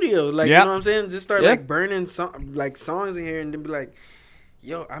this a studio. Like, you know what I'm saying? Just start like burning songs in here, and then be like,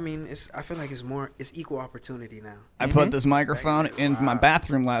 yo, I mean, I feel like it's equal opportunity now. I put this microphone in my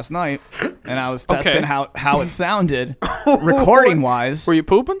bathroom last night, and I was testing how it sounded recording wise. Were you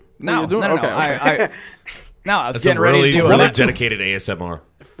pooping? No, no. I was That's getting some ready to do really it. dedicated ASMR.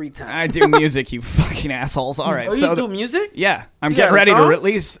 Free time. I do music, you fucking assholes. All right, Oh, so you do music? yeah, I'm You getting got a ready to song?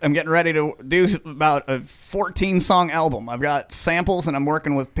 release. I'm getting ready to do about a 14-song album. I've got samples, and I'm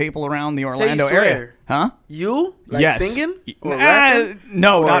working with people around the Orlando area. swear. Huh? You? Like Yes. singing? Or rapping?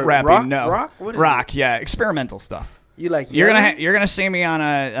 No, Or not rapping. rock? No, Rock? What is rock. Yeah, experimental stuff. You like You're yelling? you're gonna see me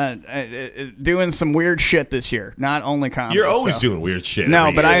on doing some weird shit this year. Not only comedy. You're always so. doing weird shit. No,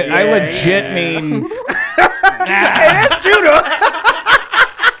 every but year. I legit mean. That's true though.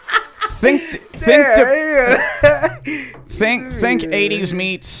 think Think 80s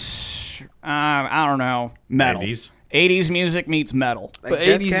meets I don't know, metal. 80s music meets metal. Like But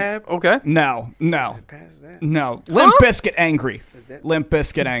Death 80s. Cab? Okay. No. Past that. No. Limp Bizkit angry. that- Limp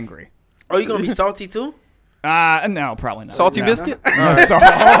Bizkit angry. Oh, you gonna be salty too? No, probably not. Salty No. Biscuit? No, sorry.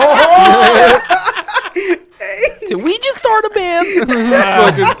 Did we just start a band?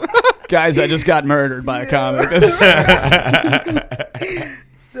 Guys, I just got murdered by a comic.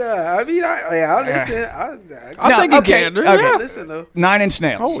 Yeah, I mean, I'll listen. I'll No, take a okay, gander. okay. Yeah. listen though. 9 Inch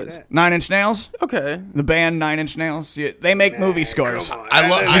Nails. Always. 9 Inch Nails. Okay. The band 9 Inch Nails. They make movie scores. I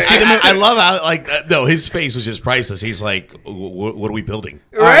love. You see I love how like no, his face was just priceless. He's like, what are we building?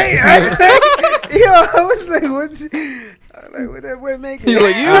 Right? I was like, what's? What that boy making? He's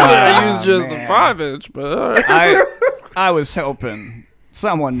like, usually I use just man. a 5-inch, but all right. I was hoping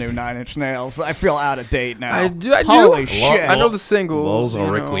someone knew 9 Inch Nails. I feel out of date now. I do. Holy shit! I know the singles. Lowe's or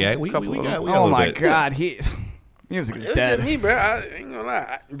you Rick, know, we a got couple of them. a Oh little my bit. god, music is It was dead. just me, bro. I ain't gonna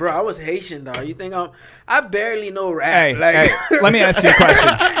lie, bro. I was Haitian, dog. You think I barely know rap. Hey, like, let me ask you a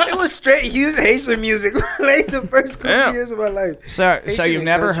question. it was straight Haitian music, like the first couple Yeah. years of my life. So Haitian you've and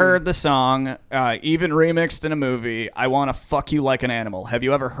never country. heard the song, even remixed in a movie, I Want to Fuck You Like an Animal. Have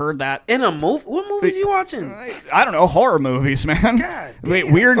you ever heard that? In a movie? What movies you watching? I don't know, horror movies, man. God Wait,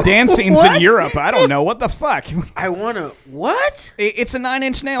 damn. weird dance scenes in What? Europe. I don't know. What the fuck? I wanna what? It's a 9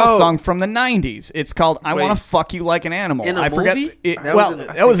 Inch Nails Oh. song from the 90s. It's called I Wait. Want to Fuck You Like an Animal. In a I forget. movie? That was in-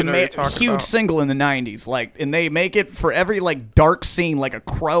 I that was a think I know what you're talking huge about. single in the 90s. Like, and they make it for every like dark scene, like a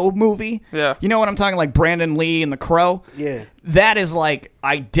Crow movie. Yeah. You know what I'm talking? Like Brandon Lee and the Crow. Yeah. That is like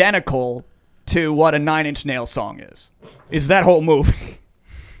identical to what a 9 Inch Nails song is. Is that whole movie?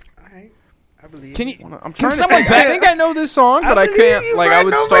 I believe. Can you? I'm trying to someone think. I think I know this song, but I believe can't. you, Like, bro. I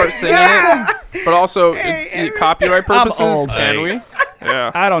would Nobody- start singing it, but also copyright I'm purposes. old. Can we?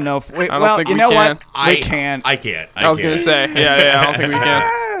 Yeah. I don't know. If we, I don't well, think you we know can. what? We can. I can't. I was gonna say. Yeah. I don't think we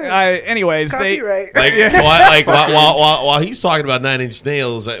can. Anyways, they. Copyright. While he's talking about 9 Inch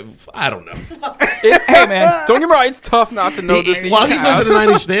Nails, I don't know. Hey man, Don't get me wrong. It's tough not to know this. While he's listening to 9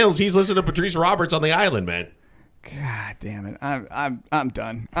 Inch Nails, he's listening to Patrice Roberts on the island, man. God damn it! I'm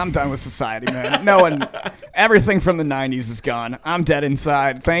done. I'm done with society, man. No one, everything from the '90s is gone. I'm dead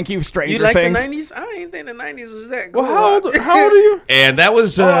inside. Thank you, Stranger You like Things. the '90s? I ain't think the '90s was that. Well, cool. how old are you? And that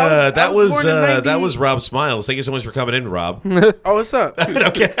was I was born in 90. Rob Smiles. Thank you so much for coming in, Rob. Oh, what's up?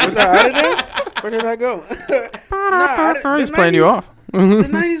 Okay. What's up? Out of there? Where did I go? He's playing you off. The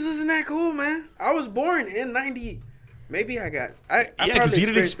 '90s wasn't that cool, man. I was born in '90. Maybe I got. Yeah, because you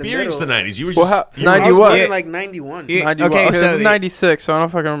didn't experience the 90s. You were Well, just... how- I 90 was what? born in like 91. Yeah. 90 Okay, okay, so so the- 96, so I don't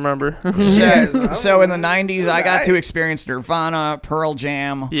fucking remember. So in the 90s, I got to experience Nirvana, Pearl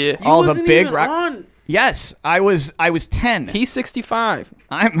Jam, Yeah. You all the wasn't big even rock. on. Yes, I was 10. He's 65.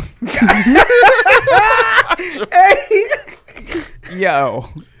 I'm Yo.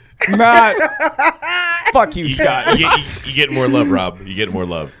 Not fuck you, Scott. You get more love, Rob. You get more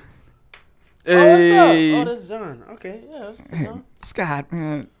love. Hey. Oh, that's John. Okay, yeah, that's John. Scott,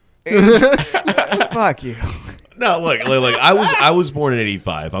 man. Fuck you. No, look. I was born in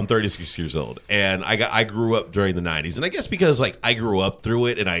 '85. I'm 36 years old, and I grew up during the '90s. And I guess because like I grew up through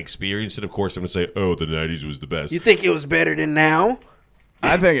it and I experienced it, of course I'm gonna say, oh, the '90s was the best. You think it was better than now?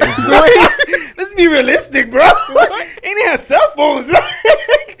 I think it was Let's be realistic, bro. Ain't they have cell phones? What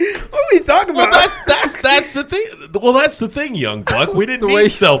are we talking Well, about? that's the thing. Well, that's the thing, young buck. We didn't The way need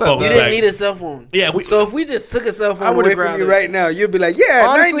cell you said phones You that. didn't back. need a cell phone. Yeah, So if we just took a cell I phone would've away from grabbed you it. right now, you'd be like, yeah,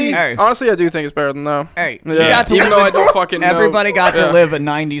 Honestly, 90s. Hey. honestly, I do think it's better than now. Hey, Yeah. you got to Even though I don't fucking know. Everybody got Yeah. to live a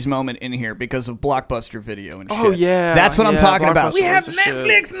 90s moment in here because of Blockbuster Video and shit. Oh, yeah. That's what I'm Yeah, talking about. Blockbuster. We have Piece of shit.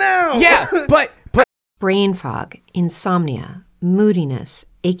 Netflix now. Yeah, but Brain fog, insomnia, moodiness,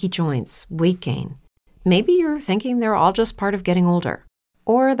 achy joints, weight gain. Maybe you're thinking they're all just part of getting older,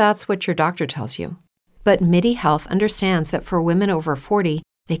 or that's what your doctor tells you. But MIDI Health understands that for women over 40,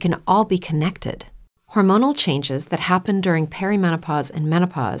 they can all be connected. Hormonal changes that happen during perimenopause and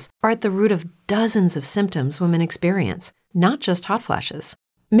menopause are at the root of dozens of symptoms women experience, not just hot flashes.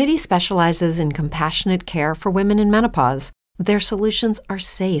 MIDI specializes in compassionate care for women in menopause. Their solutions are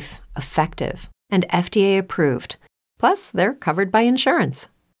safe, effective, and FDA approved. Plus, they're covered by insurance.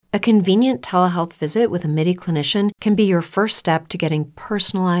 A convenient telehealth visit with a MIDI clinician can be your first step to getting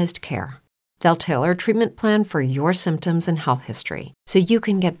personalized care. They'll tailor a treatment plan for your symptoms and health history so you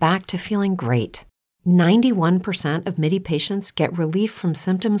can get back to feeling great. 91% of MIDI patients get relief from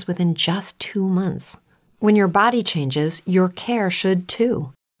symptoms within just 2 months. When your body changes, your care should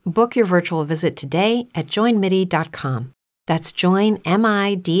too. Book your virtual visit today at joinmidi.com. That's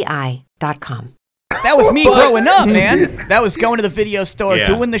joinmidi.com. that was me growing up, man. That was going to the video store, Yeah.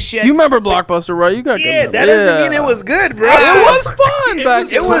 doing the shit. You remember Blockbuster, right? You got Yeah, good that memory. doesn't mean it was good, bro. It was fun back was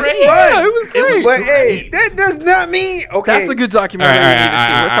then. great. Yeah, it was great. It was But hey, great. that does not mean okay. That's a good documentary. All right, we need to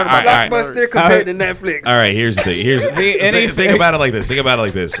see. Let's talk about all right. Blockbuster compared to Netflix. All right, here's the thing. Think about it like this. Think about it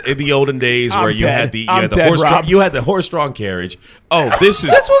like this. In the olden days, I'm where you dead. had the I'm dead, Rob. you had the horse-drawn carriage. Oh, this is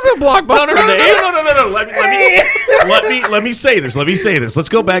This wasn't Blockbuster. no. Let me say this. Let's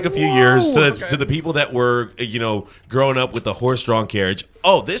go back a few years to the people that were growing up with the horse-drawn carriage.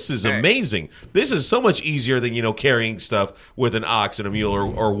 Oh, this is amazing. This is so much easier than carrying stuff with an ox and a mule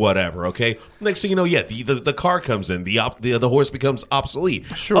or whatever. Okay. Next thing you know, the car comes in. The horse becomes obsolete.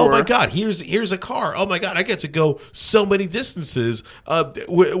 Sure. Oh my God, here's a car. Oh my God, I get to go so many distances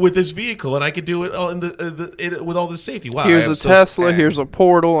with this vehicle, and I could do it all with all this safety. Wow. Here's I am a so- Tesla. Here's a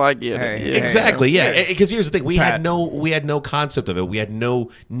portal. I get Hey, it. Yeah. Exactly, yeah. Because here's the thing: we had Pat. no concept of it. We had no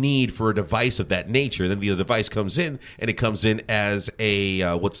need for a device of that nature. Then the device comes in, and it comes in as a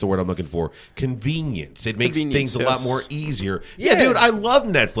what's the word I'm looking for? Convenience. It makes Convenience, things a lot yes. more easier. Yeah, Yeah. dude, I love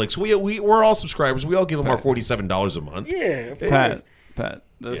Netflix. We're all subscribers. We all give them our $47 a month. Yeah, Pat,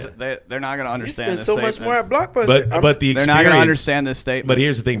 they're not going to you understand spend this so much statement. more at Blockbuster. But the They're experience. not going to understand this statement. But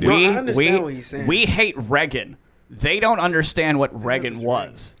here's the thing, dude. No, I understand what he's saying. We hate Reagan. They don't understand what Reagan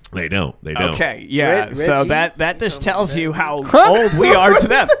was. They don't. Okay, yeah. Red- so Reggie? that just tells you how old we are to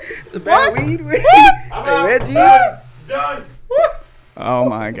them. the bad weed. Hey, Reggie. Oh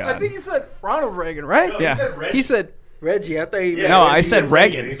my I God. think he said Ronald Reagan, right? Yeah. He said. Reggie, I thought he meant No, Reggie. I said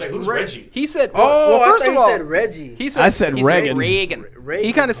Reagan. He's like, who's Reggie? He said. Oh, well, first I thought of he all, said Reggie. he said. I said he Reagan. Reagan. Reagan.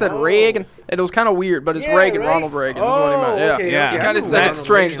 He kind of said Oh. Reagan, and it was kind of weird, but it's Yeah, Reagan, right. Ronald Reagan is what he meant. Yeah. okay, Yeah. okay. He I kind of knew said Ronald it's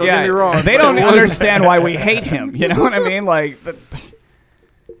strange. Don't Reagan. get me wrong. They don't But- understand why we hate him. You know what I mean? Like,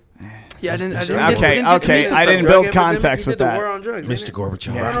 Yeah, I didn't. Okay, I didn't Drug build epidemic, context he with did the that. war on drugs, Mr. didn't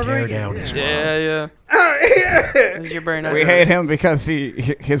Gorbachev, Ronald tear Reagan, down yeah. his Yeah. he? You're very nice. We hate him because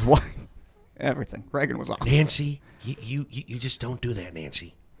his wife, everything. Reagan was awesome. Nancy, you just don't do that,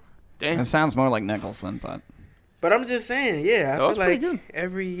 Nancy. It Damn. sounds more like Nicholson, but But I'm just saying, yeah, I That was feel pretty like good.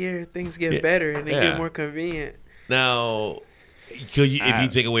 every year things get Yeah. better and they Yeah. get more convenient. Now, if you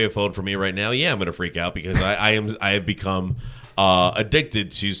take away a phone from me right now, yeah, I'm gonna freak out because I have become addicted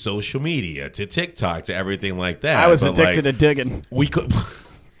to social media, to TikTok, to everything like that. I was But, addicted to like, digging. we could.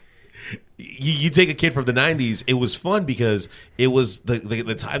 you take a kid from the 90s, it was fun because it was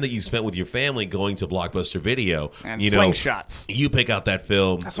the time that you spent with your family going to Blockbuster Video. And you slingshots. You pick out that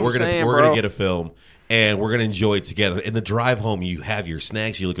film. That's We're what I'm saying, gonna bro. get a film. And we're gonna enjoy it together. In the drive home, you have your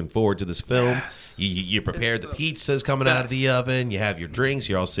snacks. You're looking forward to this film. You prepared the pizzas coming out of the oven. You have your drinks.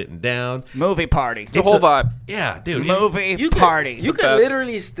 You're all sitting down. Movie party. The whole vibe. Yeah, dude. Movie You party. You could best.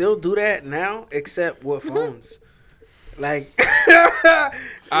 literally still do that now, except with phones. Like,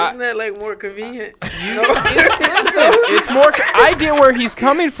 isn't that like more convenient? It's more. I get where he's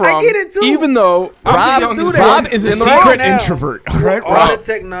coming from. I get it, too. Even though I'm the Rob, youngest Rob one is a in the secret secret now. introvert. All right, All Rob. the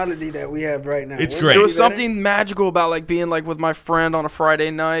technology that we have right now. It's Wouldn't great. it There be was better? something magical about like being like with my friend on a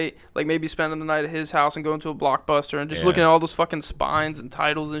Friday night, like maybe spending the night at his house and going to a Blockbuster and just Yeah. looking at all those fucking spines and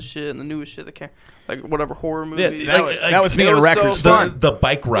titles and shit and the newest shit that came, like whatever horror movie. Yeah, That was me It at a was record so store. fun. the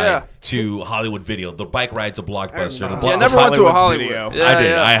bike ride Yeah. to Hollywood Video, the bike ride to Blockbuster. The remember. Yeah, I Block- never went to a Hollywood Hollywood. Video. Yeah, I did.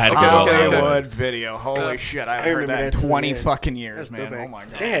 yeah. I had to Okay, go to okay, okay. Hollywood Video. Holy shit, I haven't heard remember that in that too, 20 yeah. fucking years, That's man. throwback. Oh my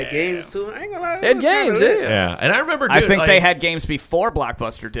god. They had games too. I ain't gonna lie. They had games, yeah. Yeah, and I remember. I dude, think like, they had games before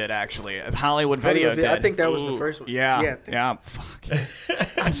Blockbuster did, actually. Hollywood Video did. I think that was the first one. Yeah. Yeah. Fuck.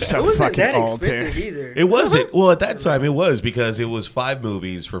 I'm It so wasn't fucking that old, expensive dude. either. It wasn't. Well, at that time, it was because it was 5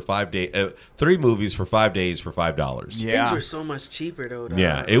 movies for 5 days, 3 movies for 5 days for $5. Things Yeah. were so much cheaper though. dog.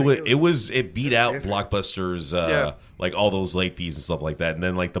 Yeah, Like, it beat out different. Blockbuster's Yeah. like all those late fees and stuff like that, and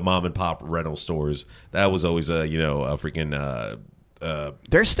then like the mom and pop rental stores. That was always a freaking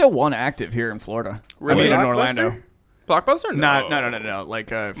There's still one active here in Florida. Really? I mean, in Blockbuster? Orlando. Blockbuster? No.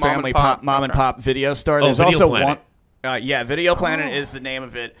 Like a Mom and family pop. mom and Okay. pop video store. Oh, There's Video also Planet. one. Yeah, Video Planet is the name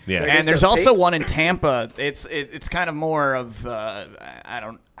of it. Yeah. Like And it's there's a also tape? one in Tampa. It's kind of more of I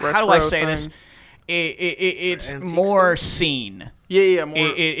don't. How do I Retro say this? thing. It's Antique more stuff? scene. Yeah, more.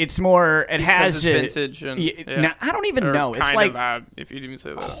 It's more. It has because it's vintage and yeah. now, I don't even Or know. It's kind like of odd, if you'd even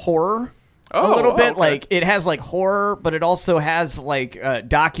say that. horror. Oh, a little bit okay. like it has like horror, but it also has like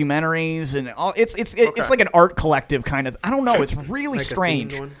documentaries and all. It's like an art collective kind of. I don't know. It's really Like a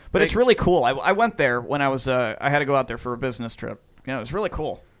strange, themed one? but it's really cool. I went there when I was I had to go out there for a business trip. Yeah, it was really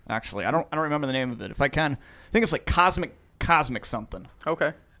cool. Actually, I don't remember the name of it. If I can, I think it's like cosmic something.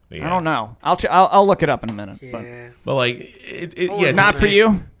 Okay. yeah. I don't know. I'll look it up in a minute. Yeah. But like yeah, Oh, it's But not for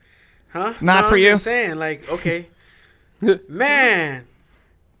you. Huh? Not No, for I'm you? just saying, like, okay, man.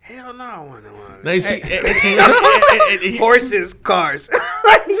 Hell no, I want to. Now you see, Horses, cars,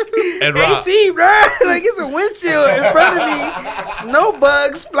 like, And Rob- AC, bro. Like it's a windshield in front of me. Snow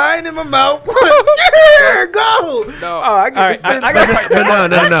bugs flying in my mouth. Here, go. No. Oh, I get All to right, spend. I got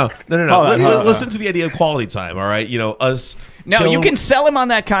no. Hold on. Listen to the idea of quality time. All right, us. No, chilling- you can sell him on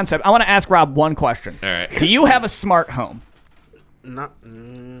that concept. I want to ask Rob one question. All right. Do you have a smart home? not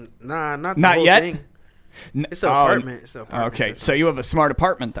the Not whole yet? Thing. It's an apartment. It's an apartment. Okay, so you have a smart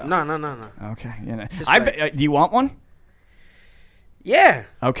apartment though. No. Okay, you know. Just I like- do you want one? Yeah.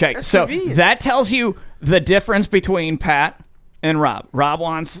 Okay, That's so convenient. that tells you the difference between Pat and Rob. Rob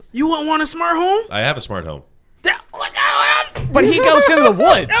wants, You want a smart home? I have a smart home. but he goes into the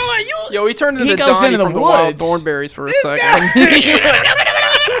woods. Yo, he turned into He the goes Donnie into the from the Wild woods. Thornberries for a second.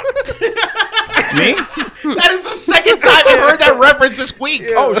 Me? That is the second time I've heard that reference this week.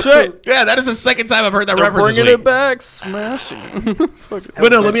 Oh shit! Yeah, that is the second time I've heard that They're reference bringing this it week. back, smashing.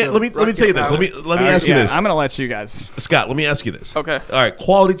 But no, let me tell you this. Let me ask you Yeah, this, I'm gonna let you guys. Scott. Let me ask you this. Okay. All right.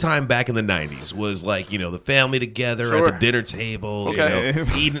 Quality time back in the '90s was like the family together Sure. at the dinner table. Okay.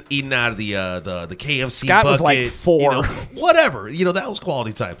 Eating out of the KFC Scott bucket. was like 4. Whatever. That was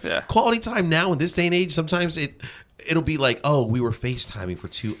quality time. Yeah. Quality time now in this day and age. Sometimes it'll be like, oh, we were FaceTiming for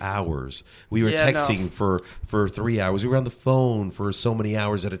 2 hours. We were Yeah, no. texting for 3 hours. We were on the phone for so many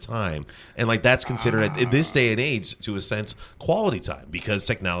hours at a time. And like that's considered in this day and age, to a sense, quality time because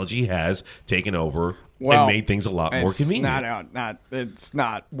technology has taken over and made things a lot more convenient. It's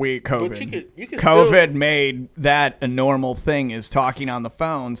not. COVID. you could COVID made that a normal thing, is talking on the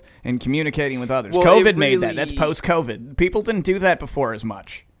phones and communicating with others. Well, COVID it made that. really- That's post-COVID. People didn't do that before as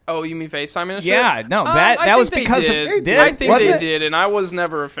much. Oh, you mean FaceTime and shit? Yeah, no, I that was think because they of- did. I did? think Was they it? did, and I was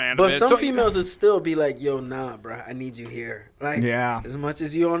never a fan But of it. some Don't- females would still be like, "Yo, nah, bro, I need you here." Like, Yeah. as much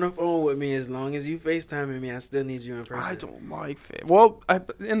as you on the phone with me, as long as you FaceTiming me, I still need you in person. I don't like Face. Well,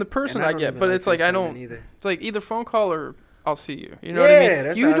 in the person And I I don't get, even but like it's like I FaceTiming don't. either. It's like either phone call or I'll see you. You know what I Yeah, mean?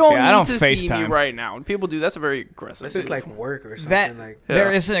 that's You how I don't feel. I need don't to see me FaceTime. right now. And people do. That's a very aggressive. Unless it's thing. like work or something. That like,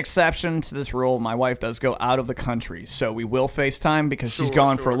 there Yeah. is an exception to this rule. My wife does go out of the country, so we will FaceTime because she's Sure,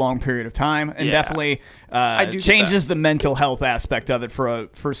 gone for a sure. long period of time, and Yeah. definitely I do get changes the mental health aspect of it for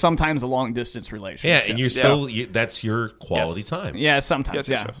sometimes a long distance relationship. Yeah, and you're still that's your quality time. Yeah, sometimes. Yes,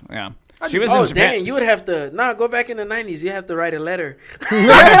 yeah, yes, yes. yeah. She was in Oh, Japan. dang, you would have to... go back in the 90s. You have to write a letter.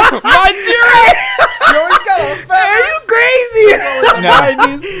 My dear, you always got a Are you crazy? No.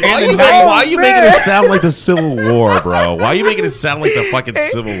 Why are you making it sound like the Civil War, bro? Why are you making it sound like the fucking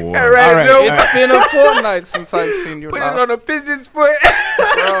Civil War? All right, All right. no. It's been a fortnight since I've seen your Put it house. on a pigeon's foot.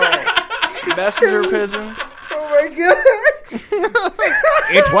 Bro. Messenger pigeon. Oh, my God.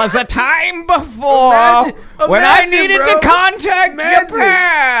 It was a time before when I Imagine, needed bro. to contact Imagine.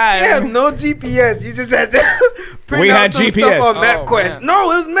 Japan. You have no GPS. You just had to print We out had some GPS. stuff on Oh, MapQuest. man.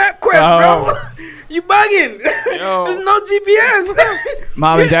 No, it was MapQuest, bro. You bugging. Yo. There's no GPS.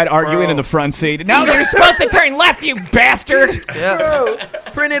 Mom and Dad arguing Bro. in the front seat. No, you're supposed to turn left, you bastard. Yeah. Bro,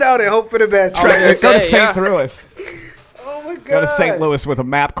 print it out and hope for the best. I was gonna Go to say, St. yeah. Louis. Oh, my God. Go to St. Louis with a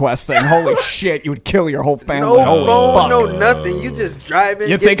MapQuest thing. Holy shit, you would kill your whole family. No Holy phone, fuck. no nothing. You just driving.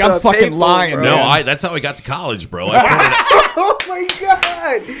 You get think to I'm a fucking payphone, lying, bro. No, man. that's how I got to college, bro. Oh, my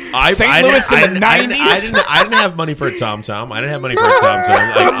God. St. Louis in the 90s? I didn't have money for a TomTom. I didn't have money for a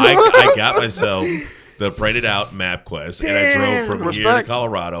TomTom. I got myself the printed out MapQuest, and I drove from here to Respect.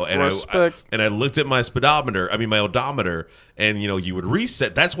 Colorado, and Respect. I looked at my my odometer, and you would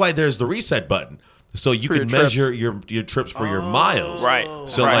reset. That's why there's the reset button. So you For can your measure your trips for your miles. Right.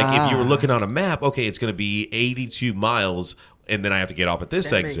 So like if you were looking on a map, okay, it's going to be 82 miles, and then I have to get off at this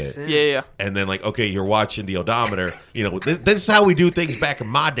That makes exit. sense. Yeah. And then like, okay, you're watching the odometer. This is how we do things back in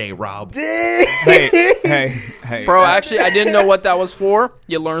my day, Rob. Hey. Bro, actually, I didn't know what that was for.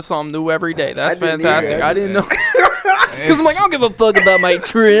 You learn something new every day. That's I didn't fantastic. either. I didn't know. Because I'm like, I don't give a fuck about my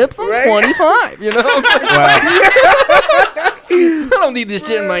trips. I'm Right. 25, you know? Well, I don't need this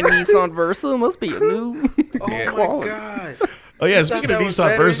shit in my Nissan Versa. It must be a new Oh, my quality. God. Oh yeah, thought speaking of that was Nissan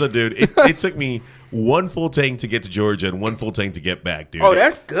better? Versa, dude, it took me one full tank to get to Georgia and one full tank to get back, dude. Oh,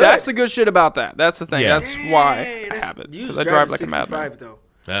 that's good. That's the good shit about that. That's the thing. Yeah. That's why I That's- have it. you Because was I drive driving like a madman. 65, though.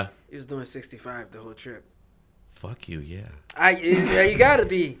 Huh? He was doing 65 the whole trip. Fuck you, yeah. Yeah, you gotta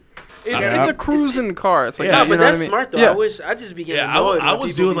be. It's a cruising car. It's like, Yeah. No, you but know that's what I mean? smart though. Yeah. I just be getting Yeah, annoyed. I when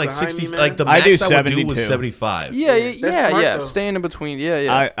was people doing be like behind 60. me, man. Like the I max do I would do 72. was 75. That's smart, though. Staying in between.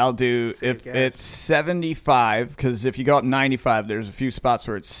 Yeah. I'll do, Save if gas. it's 75, because if you go up 95, there's a few spots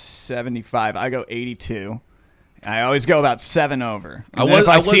where it's 75. I go 82. I always go about 7 over. And then if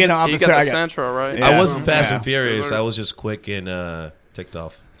I see an you officer, got I the go, Central, right? Yeah. I wasn't fast Yeah. and furious. I was just quick and ticked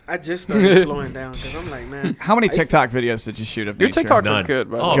off. I just started slowing down because I'm like, man. how many I used to- TikTok videos did you shoot of Your nature? TikToks None. are good,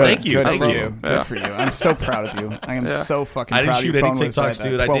 by the Oh, way. thank you, Good thank for you. you. Yeah. Good for you. I'm so proud of you. I am Yeah. so fucking I proud didn't of you. shoot any Phone was TikToks, like that,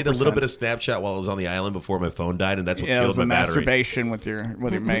 dude. I did a little 12%. bit of Snapchat while I was on the island before my phone died, and that's what Yeah, it killed was my a battery. masturbation with your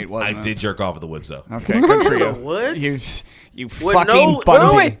mate, wasn't I it? did jerk off in the woods, though. Okay, good for you. What? You With fucking no-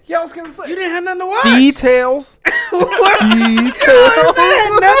 Bundy. Wait. Yeah, I was going to say. You didn't have nothing to watch. Details. I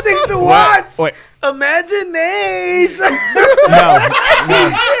had nothing to watch. Wait, Imagination.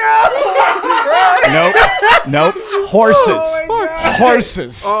 nope. Horses. Oh, my God.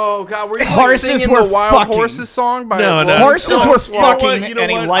 Horses. Oh, God. Were you Horses singing were the Wild fucking- Horses song? By No, no. Horses You know were what? fucking, You know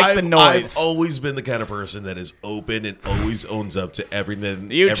and he what? liked the noise. I've always been the kind of person that is open and always owns up to everything.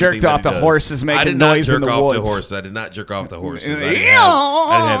 You everything jerked that off he to does. horses making I did noise not in jerk the off woods. the horses. I did not jerk off the horses. I didn't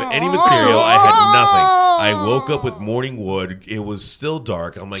have any material. I had nothing. I woke up with morning wood. It was still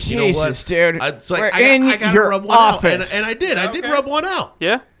dark. I'm like, you know what, Jesus, dude. It's like We're I in gotta your rub one out, office. and I did. I did Okay. rub one out.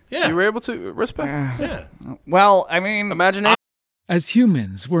 Yeah? Yeah. You were able to respect. Yeah. Well, I mean, Imagination. As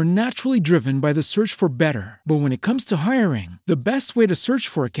humans, we're naturally driven by the search for better. But when it comes to hiring, the best way to search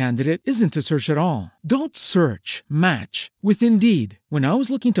for a candidate isn't to search at all. Don't search, match with Indeed. When I was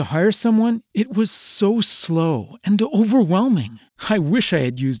looking to hire someone, it was so slow and overwhelming. I wish I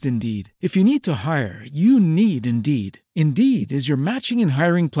had used Indeed. If you need to hire, you need Indeed. Indeed is your matching and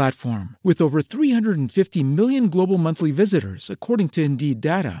hiring platform with over 350 million global monthly visitors, according to Indeed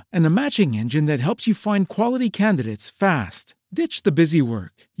data, and a matching engine that helps you find quality candidates fast. Ditch the busy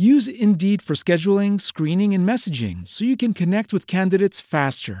work. Use Indeed for scheduling, screening, and messaging so you can connect with candidates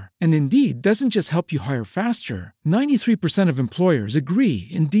faster. And Indeed doesn't just help you hire faster. 93% of employers agree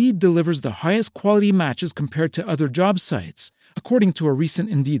Indeed delivers the highest quality matches compared to other job sites, according to a recent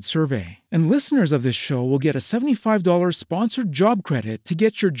Indeed survey. And listeners of this show will get a $75 sponsored job credit to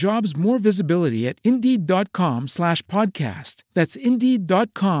get your jobs more visibility at Indeed.com/podcast. That's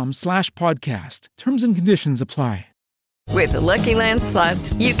Indeed.com/podcast. Terms and conditions apply. With the Lucky Land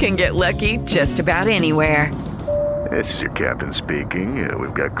Slots, you can get lucky just about anywhere. This is your captain speaking.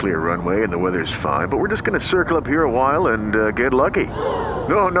 We've got clear runway and the weather's fine, but we're just going to circle up here a while and get lucky.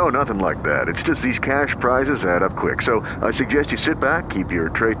 No, nothing like that. It's just these cash prizes add up quick. So I suggest you sit back, keep your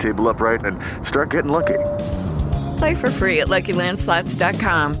tray table upright, and start getting lucky. Play for free at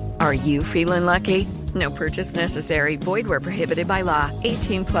LuckyLandSlots.com. Are you feeling lucky? No purchase necessary. Void where prohibited by law.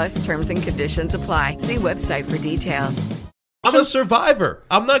 18 plus terms and conditions apply. See website for details. I'm a survivor.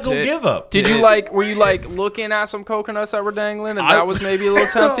 I'm not going to give up. Did you were you looking at some coconuts that were dangling and that was maybe a little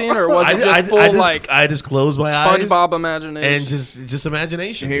tempting, or was it just full I just closed my eyes. SpongeBob imagination. And just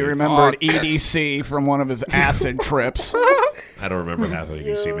imagination. He remembered EDC from one of his acid trips. I don't remember half of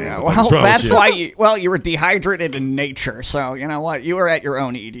EDC, man. Yeah, well, that's why you were dehydrated in nature. So, you know what? You were at your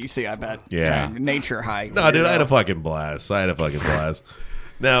own EDC, I bet. Yeah. Nature high. No, dude, I had a fucking blast.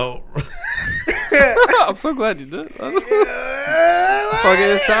 Now, I'm so glad you did. Fucking,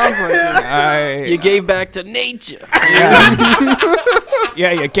 it sounds like you gave back to nature.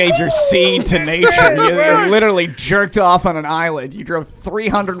 Yeah, you gave your seed to nature. You literally jerked off on an island. You drove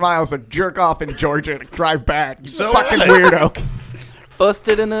 300 miles to jerk off in Georgia to drive back. You fucking weirdo.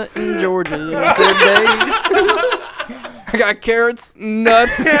 Busted in Georgia. I got carrots,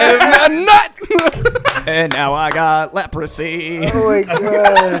 nuts, and a nut. And now I got leprosy. Oh my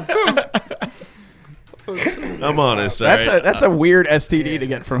god. I'm honest. That's a weird STD to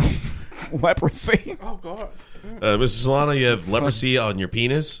get from leprosy. Oh god. Mrs. Solano, you have leprosy on your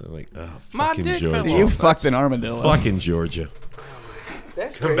penis? I'm like, fucking dick Georgia. fell You fucked an armadillo. Fucking Georgia.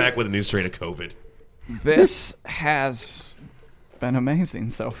 That's Come crazy. back with a new strain of COVID. This has been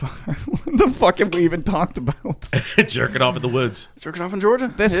amazing so far. What the fuck have we even talked about? Jerking off in the woods. Jerking off in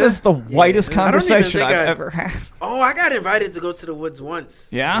Georgia. This is the whitest I don't even conversation think I've ever had. Oh, I got invited to go to the woods once.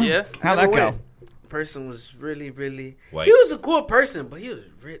 Yeah? Yeah. How'd Never that go? went. Person was really, really. White? He was a cool person, but he was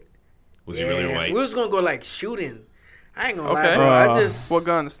really. Was he really white? We was gonna go like shooting. I ain't gonna Okay. lie, bro. I just. What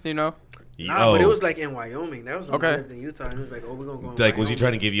guns? Do you know? Nah, but it was like in Wyoming. That was when Okay. I lived in Utah. And he was like, "Oh, we're gonna go." In Like, was he Wyoming.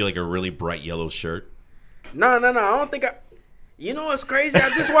 trying to give you like a really bright yellow shirt? No. I don't think I. You know what's crazy? I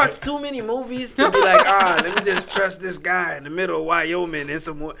just watched too many movies to be like, let me just trust this guy in the middle of Wyoming and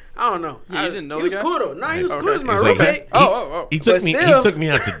some more. I don't know. Yeah, you didn't know he the was guy? cool though. No, he was cool. He was my He's like, roommate. He took But me. still- He took me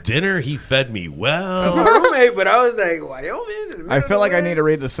out to dinner. He fed me well. my roommate, but I was like, Wyoming? In the middle I of feel the like I need to woods?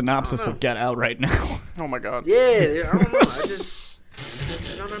 read the synopsis of Get Out right now. Oh my god. Yeah, I don't know. I just,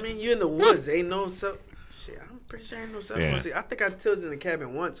 you know what I mean? You in the woods, ain't no cell. Shit, I'm pretty sure ain't no cell phone. Yeah. See, I think I tilted in the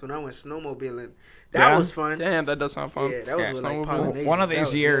cabin once when I went snowmobiling. That was fun. Damn, that does sound fun. Yeah, that was with like snowmobile. Polynesians. One of That these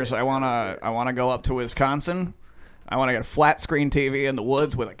was years, lit. I wanna go up to Wisconsin. I want to get a flat screen TV in the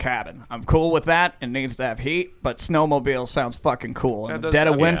woods with a cabin. I'm cool with that. It needs to have heat, but snowmobile sounds fucking cool. In That the does dead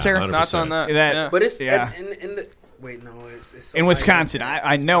of sound- winter, 100%. Not on that. That- yeah. But it's Yeah. in the wait, no, it's so in Wisconsin. high.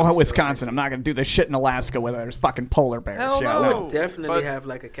 I know how It's Wisconsin. so I'm not gonna do this shit in Alaska where there's fucking polar bears. Hell Yeah, no. I would definitely But have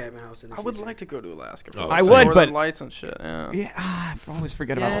like a cabin house in the I would future. like to go to Alaska. Oh, For I the would, Northern but- Lights and shit. Yeah. Yeah, I always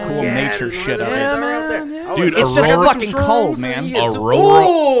forget about Yeah, the cool yeah, nature the shit of Northern it. Lights are out there. man, yeah. I Dude, would It's love just to- Aurora- fucking cold, man. Yeah, so- Aurora-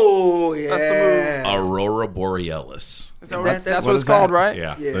 Oh, yeah. That's the move. Aurora Borealis. Is that Is what, that- that's what what is it's called, that? right?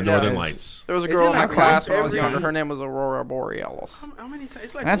 Yeah, Yeah. the Yeah. Northern Yes. Lights. There was a Is girl it in my like class once when I was every- younger. Her name was Aurora Borealis. How many times?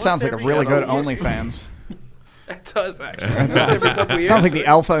 It's like That once sounds like a every really good couple years. OnlyFans. It does actually. Once every couple years. Sounds like the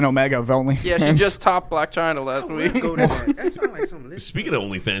alpha and omega of OnlyFans. Yeah, she just topped Black China last I week. would go to that. That sounds like something. Speaking of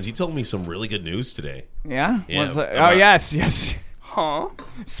OnlyFans, you told me some really good news today. Yeah. Yeah, What's that? about- Oh yes. Huh?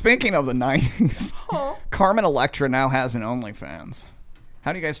 Speaking of the 90s, Carmen Electra now has an OnlyFans.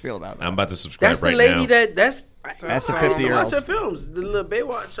 How do you guys feel about that? I'm about to subscribe That's right the lady now. that's That's the I used to 50-year-old. watch her films. The little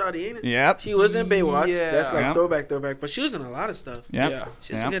Baywatch shawty, ain't it? Yep. She was in Baywatch. Yeah. That's like Yep. throwback. But she was in a lot of stuff. Yep. Yeah.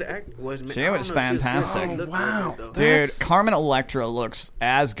 She's a Yep. good actor. She I was don't know if she good. fantastic. She looked wow. good, though. Dude, That's- Carmen Electra looks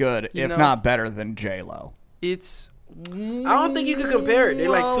as good, You if know- not better, than J-Lo. It's. I don't think you could compare it. They're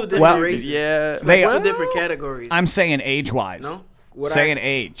like two different Well, races. Yeah. It's They- like well, two different categories. I'm saying age-wise. No? What saying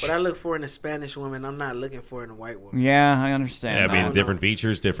age. What I look for in a Spanish woman, I'm not looking for in a white woman. Yeah, I understand. Yeah, I mean, don't different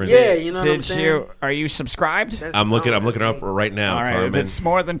features, different. Yeah, you know what I'm Did saying? you? Are you subscribed? That's- I'm looking. no, I'm looking that's up me. right now. All right, Carmen. if it's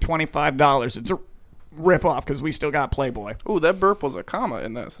more than $25, it's a rip-off because we still got Playboy. Ooh, that burp was a comma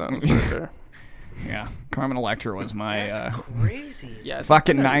in that sentence right there. Yeah, Carmen Electra was my That's crazy. Yeah. I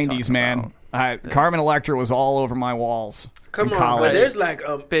fucking think I know what you're 90s, talking man. about. Carmen Electra was all over my walls. Come in on, college. but there's like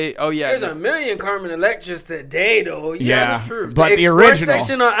Oh yeah. there's a million Carmen Electras today, though. Yeah, that's true. but the Explore original.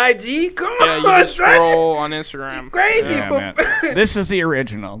 section on IG. Come Yeah, on, you just son. scroll on Instagram. Crazy. Yeah, for- man. This is the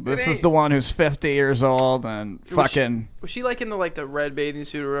original. This is the one who's 50 years old and fucking. Was she like in the red bathing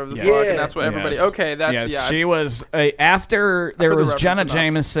suit or whatever the Yes. fuck? Yeah. And that's what everybody. Yes. Okay, that's Yes, yeah. she was after there heard the was reference Jenna enough.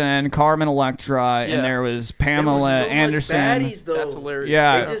 Jameson, Carmen Electra, Yeah. and there was There Pamela was so much Anderson. baddies, though. That's hilarious.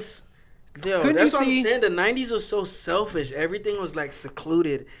 Yeah. They just, yo, Couldn't that's you what I'm see- saying. The 90s was so selfish. Everything was like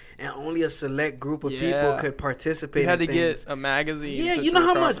secluded, and only a select group of people Yeah. could participate You had to in things. get a magazine. Yeah, to you know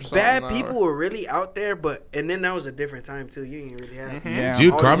how jerk off much or something, bad or- people were really out there, and then that was a different time too. You didn't really have. Yeah.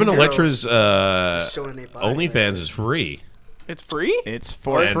 Dude, all Carmen these Electra's showing their body, OnlyFans is free. It's free? It's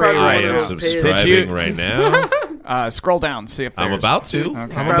for And free. probably I one of am those subscribing paid- right now. Scroll down, see if there's... I'm about to. Okay. I'm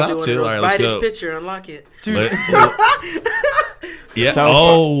Probably about one of to. those, All right, buy let's this go. picture, unlock it. Yeah.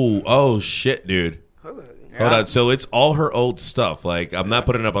 So Oh, shit, dude. Hold on. So it's all her old stuff. Like, I'm not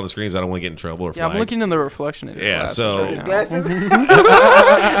putting it up on the screens. I don't want to get in trouble or Yeah, I'm flag. looking in the reflection in your Yeah, glasses so- right His now.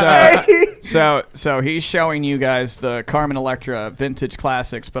 glasses. So he's showing you guys the Carmen Electra vintage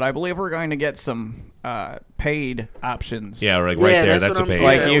classics, but I believe we're going to get some paid options. Yeah, right there. Yeah, That's a what page. I'm-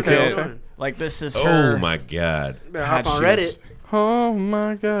 Like yeah, you that's what I'm could, doing. like this is her. Oh, my God. Better hop on Had Reddit. shoes. Oh,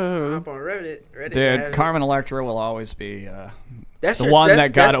 my God. Hop on Reddit. Reddit Dude, has it. Carmen Electra will always be That's the your- one that's-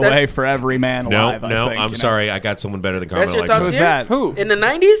 that got that's- away that's- for every man No, alive. I no, think, I'm you know? sorry. I got someone better than That's Carmen your top Electra. Who's tier? that? Who? In the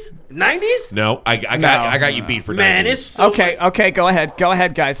 90s? 90s? No, I got you beat for Man, 90s. it's so Okay, much- okay, go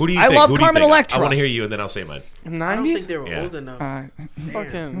ahead, guys. Who do you I think? love Who do you Carmen think? Electra. I want to hear you, and then I'll say mine. 90s? I don't think they were Yeah. old enough.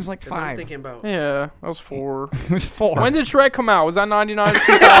 Fucking. It was like 'Cause I'm 5. thinking about. Yeah, I was 4. It was 4. When did Shrek come out? Was that 99 or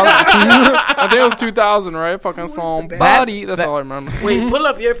 2000? I think it was 2000, right? Fucking somebody. That's that- all I remember. Wait, pull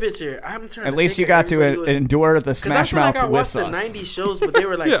up your picture. I'm trying. At to least think you of got to everybody who was- endure the 'Cause I Smash feel like Mouth I watched with the us. 90s shows, but they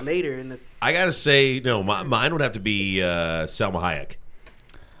were like Yeah. later in the. I got to say, no, mine would have to be Selma Hayek.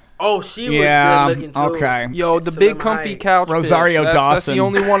 Oh, she was Yeah, good looking too. okay. Yo, the Selema big comfy Hayek. couch. Rosario bitch. That's the Dawson.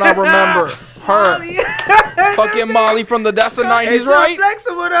 only one I remember. Her. Fucking Molly from that's the 90s, Hey, she's right?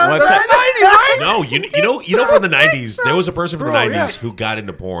 flexible though. What's right? that? No, you know from the 90s, there was a person from the Bro, 90s yeah. who got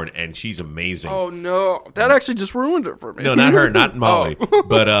into porn, and she's amazing. Oh, no. That actually just ruined it for me. No, not her, not Molly. Oh.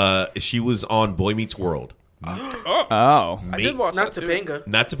 But she was on Boy Meets World. Oh. I did watch Not that, too. Topanga.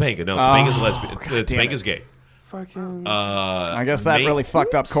 Not Topanga. No, Topanga's Oh, lesbian. God damn Topanga's it. gay. Fucking. I guess that really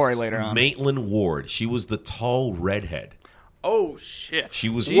fucked up Corey later on. Maitland Ward. She was the tall redhead. Oh, shit. She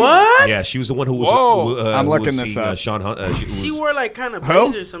was What? Yeah, she was the one who was. Whoa. I'm who looking was this seeing, up. Sean Hunt. She wore like kind of Who?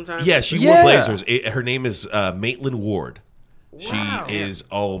 blazers sometimes. Yeah, she Yeah. wore blazers. Her name is Maitland Ward. Wow. She is.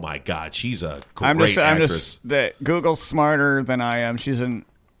 Oh my God, she's a great I'm just actress. that Google's smarter than I am. She's in.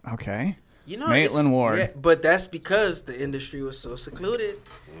 Okay. You know, Maitland it's- Ward. Yeah, but that's because the industry was so secluded.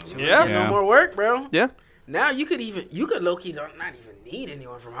 She Yeah. wasn't getting no more work, bro. Yeah. Now you could low key not even need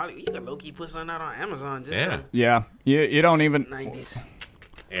anyone from Hollywood. You could low key put something out on Amazon. Just Yeah. Yeah. You don't even. 90s.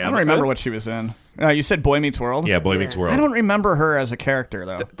 Yeah, I don't remember what she was in. You said Boy Meets World. Yeah, Boy Meets World. I don't remember her as a character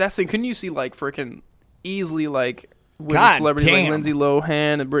though. That's it. Couldn't you see, like, freaking easily, like, women God celebrities damn. like Lindsay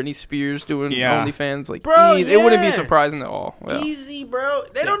Lohan and Britney Spears doing Yeah. OnlyFans? Like, Bro, it wouldn't be yeah. surprising at all. Yeah. Easy, bro.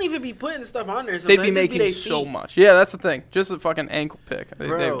 They don't even be putting stuff on there. They'd Sometimes. be Just making they so feet. much. Yeah, that's the thing. Just a fucking ankle pick. I think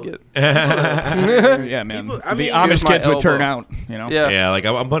Bro. they would get. Yeah, man. People- I the mean- Amish Here's my kids would turn elbow. out. You know. Yeah. Yeah, like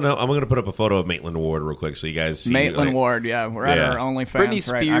I'm gonna put up a photo of Maitland Ward real quick so you guys see. Maitland like- Ward. Yeah, we're at Yeah. our OnlyFans. Britney Spears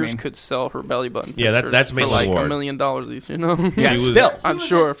right? I mean, could sell her belly button. Yeah, pictures that's for Maitland like Ward. $1 million each. You know. yeah, She was- still. I'm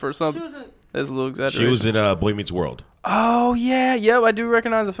sure for She some. was in- There's a little exaggeration. She was in Boy Meets World. Oh yeah, yep. I do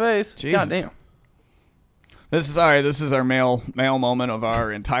recognize the face. Jesus. God damn. This is our male moment of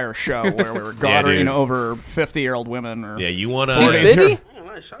our entire show where we're gathering dude. over 50-year-old women. Or Yeah, you wanna? She's Is her- bitty. I don't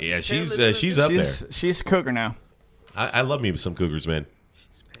know, shot Yeah, the she's tail she's in up the- there. she's a cougar now. I love me some cougars, man.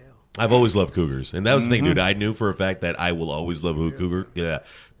 I've always loved cougars, and that was the thing, dude. I knew for a fact that I will always love cougars. Yeah,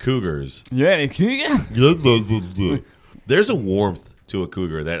 yeah. There's a warmth to a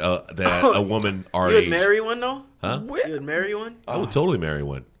cougar that a woman our You would age. marry one though? Huh? You would marry one? I would totally marry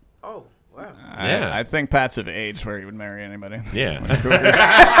one. Oh, wow. Yeah. I think Pat's of age where he would marry anybody. Yeah.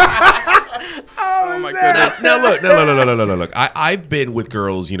 Oh my goodness. No, look. I've been with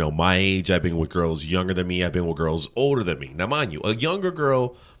girls, my age. I've been with girls younger than me. I've been with girls older than me. Now, mind you, a younger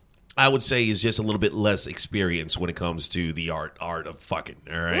girl, I would say, is just a little bit less experienced when it comes to the art of fucking.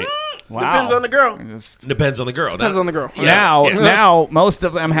 All right. Wow. Depends on the girl. Depends on the girl. Depends on the girl. Now most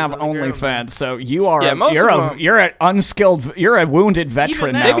of them have on the girl, OnlyFans, so you are Yeah, most of them. you're an unskilled, you're a wounded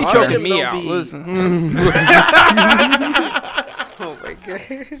veteran that, now. They be All choking of them me don't out. be- Listen. Oh my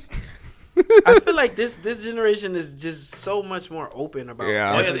god. I feel like this generation is just so much more open about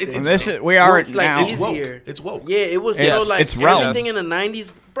Yeah. Oh, yeah, everything. it's- And this is we are It's like now. It's woke. easier. It's woke. Yeah, it was Yes, so like it's Rome. everything in the 90s,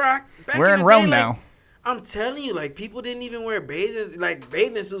 bro. Back We're in in the Rome day, now. Like, I'm telling you, like people didn't even wear bathing. Like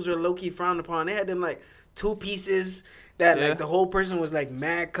bathing suits were low key frowned upon. They had them like two pieces that Yeah. like the whole person was like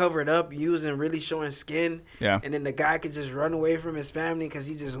mad covered up, using really showing skin. Yeah. And then the guy could just run away from his family because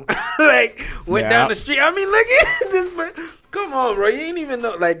he just like went Yeah. down the street. I mean, look at this. Man. Come on, bro. You ain't even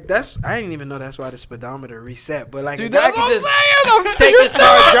know. Like I didn't even know that's why the speedometer reset. But like, Dude, a guy that's could what I'm just saying. take his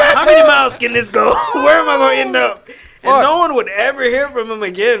car, drive. How many miles can this go? Where am I going to end up? And Fuck. no one would ever hear from him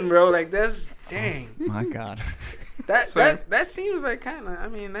again, bro. Like that's dang. My God. That seems like kind of. I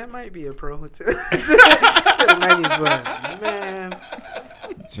mean, that might be a pro to the 90s, but man,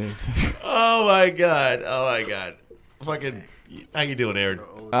 Jesus. Oh my god. Fucking, how you doing, Aaron?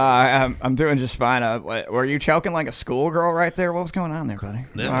 I'm doing just fine. Were you choking like a schoolgirl right there? What was going on there, buddy?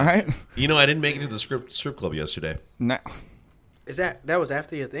 No. All right. You know, I didn't make it to the strip club yesterday. No. Is that was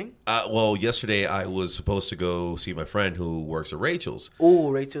after your thing? Well, yesterday I was supposed to go see my friend who works at Rachel's. Oh,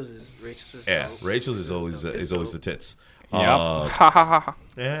 Rachel's is Yeah, dope. Rachel's is always the tits. Yep. Ha ha ha ha.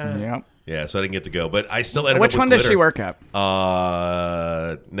 Yeah. Yep. Yeah, so I didn't get to go, but I still ended Which up with one does glitter. she work at?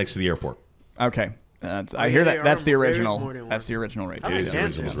 Next to the airport. Okay. I yeah, hear there that. That's are- the there is original. more than one. That's the original Rachel. I was It is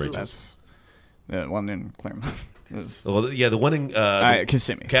dancing. original Rachel's. That's the one in Claremont. Well, yeah, the one in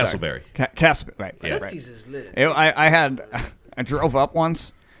Kissimmee. Castleberry. Castleberry. Right. Yeah. Right. Tootsie's is lit. I drove up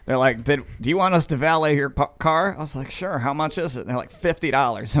once. They're like, do you want us to valet your car? I was like, sure. How much is it? And they're like,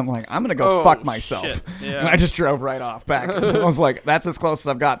 $50. I'm like, I'm going to go Oh, fuck myself. shit. Yeah. And I just drove right off back. I was like, that's as close as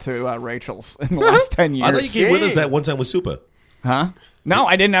I've got to Rachel's in the last 10 years. I thought you came with us that one time with Supa. Huh? No,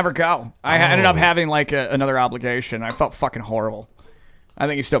 I didn't ever go. I ended up having like another obligation. I felt fucking horrible. I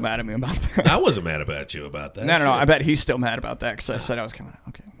think he's still mad at me about that. I wasn't mad about you about that. No. I bet he's still mad about that because I said I was coming.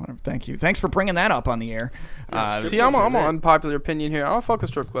 Okay, whatever. Thank you. Thanks for bringing that up on the air. See, I'm an unpopular opinion here. I don't fuck with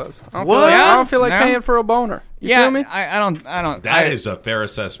strip clubs. I don't feel like No? paying for a boner. You yeah, feel me? I don't. That is a fair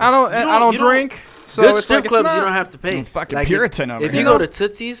assessment. I don't you drink. So Good it's strip like clubs, it's you not, don't have to pay. I'm fucking Like, Puritan over if here. you go to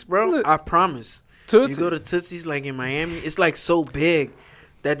Tootsie's, bro, Look. I promise. Tootsie. You go to Tootsie's like in Miami, it's like so big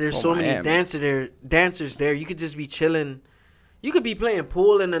that there's so Miami. many dancers there. You could just be chilling. You could be playing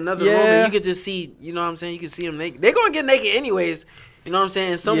pool in another room, Yeah. and you could just see. You know what I'm saying? You can see them naked. They're gonna get naked anyways. You know what I'm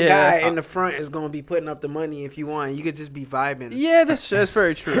saying? Some Yeah. guy in the front is gonna be putting up the money if you want. You could just be vibing. Yeah, that's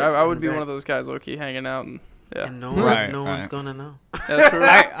very true. I would be one of those guys, low key, hanging out and yeah. And no Right, one's right. gonna know. That's true.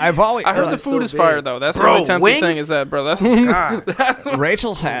 I've always. I heard the That's food so is fire big. though. That's Bro, the only tempting wings? thing is that, bro. That's God.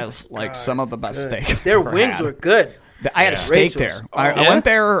 Rachel's has like some of the best steak. I've Their ever wings had. were good. I had a steak Rachel's. there. I Yeah? went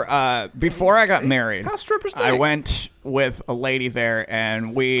there before I got married. How's stripper steak? I went with a lady there,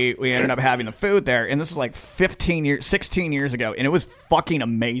 and we ended up having the food there. And this is like 16 years ago, and it was fucking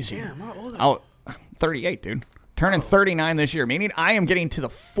amazing. Yeah, how old I'm 38, dude. Turning 39 this year, meaning I am getting to the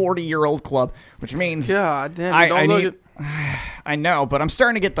 40-year-old club, which means God damn. I don't look need. I know, but I'm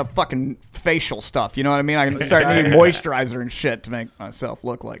starting to get the fucking facial stuff. You know what I mean? I'm starting to need moisturizer and shit to make myself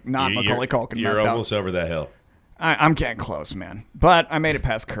look like not Macaulay Culkin. You're knocked out. almost over that hill. I'm getting close, man. But I made it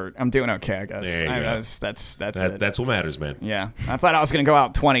past Kurt. I'm doing okay, I guess. There you go. That's it. That's what matters, man. Yeah, I thought I was gonna go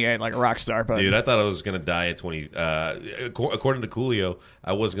out 28 like a rock star, but Dude, I thought I was going to die at 20. According to Coolio,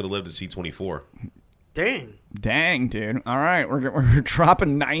 I wasn't going to live to see 24. Dang. dang, dude. All right, we're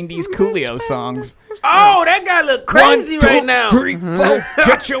dropping 90s Coolio songs. Oh, that guy look crazy 1, 2, right now. 3, 4.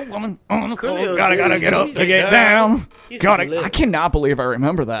 Get your woman on the floor. Coolio, Gotta dude, get up he's to get down. Used to be lit. I cannot believe I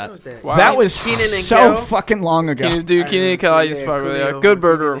remember that. was that? Wow. That was Kenan and so Kel? fucking long ago. Dude, Keenan and Kel, I used to fuck with Coolio, you. Good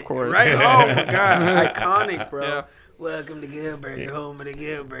Burger, of course. Right? Oh my god, iconic, bro. Yeah. Welcome to Gilbert, home of the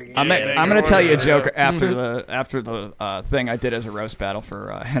Gilbert. I'm going to tell you a joke after the thing I did as a roast battle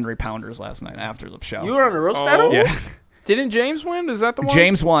for Henry Pounders last night after the show. You were on a roast battle? Yeah. Didn't James win? Is that the one?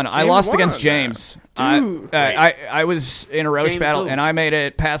 James won. I James lost won, against man. James. Dude. I was in a roast James battle, who? and I made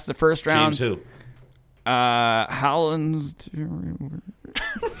it past the first round. James who? Howland's.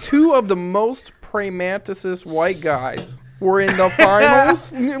 Two of the most pragmaticist white guys were in the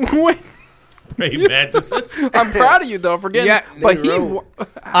finals. Wait, Ray Mantis. I'm proud of you though for getting. Yeah, but they he. wrote.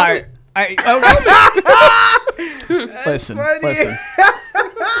 Listen.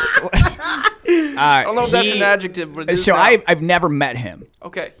 I don't know if that's an adjective, but So I've never met him.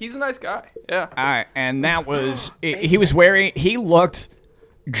 okay, he's a nice guy. Yeah. All right, and that was he looked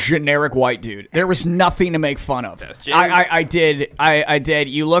generic white dude. There was nothing to make fun of. That's James. I did.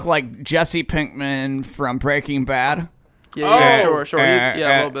 You look like Jesse Pinkman from Breaking Bad. Yeah, sure. A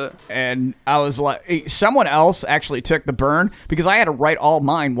little bit. And I was like, someone else actually took the burn because I had to write all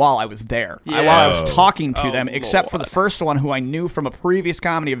mine while I was there, Yeah. while I was talking to Oh, them, except for the first one who I knew from a previous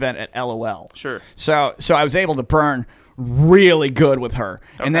comedy event at LOL. Sure. So I was able to burn really good with her,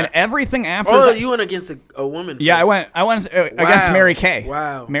 and then everything after. Oh, that, you went against a woman. yeah, I first. went against Mary Kay.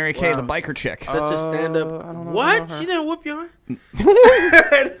 Wow. Mary Kay, Wow. the biker chick. Such a stand-up. I don't know What? about her. She didn't whoop your arm?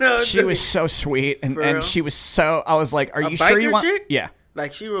 No, She was so sweet, and For real? she was so. I was like, "Are A you sure you biker want?" chick? Yeah.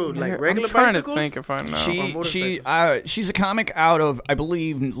 Like she rode like I'm regular trying bicycles? to think if I know. She's a comic out of I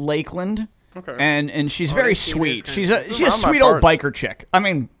believe Lakeland, Okay. and she's Oh, very that scene sweet. is She's kinda- a Around my sweet old parts. biker chick. I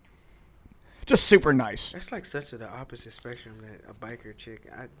mean, just super nice. That's like such the opposite spectrum that a biker chick.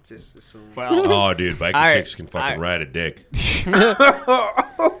 I just assume. Well, Oh, dude, biker chicks can fucking ride a dick.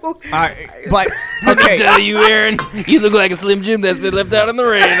 but okay, Tell you, Aaron, you look like a Slim Jim that's been left out in the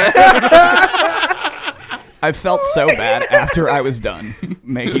rain. I felt so bad after I was done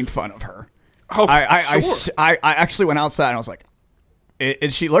making fun of her. Oh, I sure. actually went outside and I was like,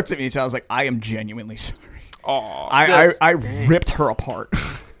 and she looked at me and I was like, I am genuinely sorry. Aw, I ripped her apart.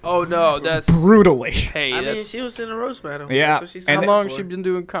 Oh no, that's brutally. Hey, I that's, mean, she was in a roast battle. Yeah. That's what she's how signed long up has for. she been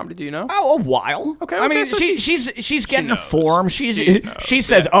doing comedy? Do you know? Oh, a while. Okay, I mean, so she's getting a knows. form. She She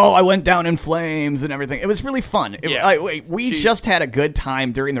says, "Oh, I went down in flames and everything." It was really fun. Yeah. We just had a good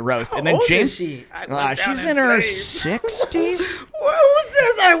time during the roast, and then old is James. she? I went down She's in in her flames. 60s. Who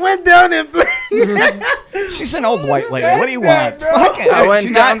says I went down in flames? She's an old white lady. What do you want? Fuck it. I went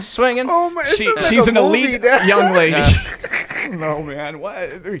She's down not- swinging. Oh my! it sounds like She's a an movie, elite Dad. young lady. Yeah. No, man. What?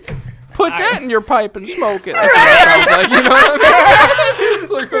 Put that in your pipe and smoke it. That's what it sounds like, you know what I mean?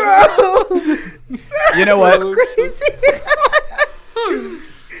 It's like, You know what?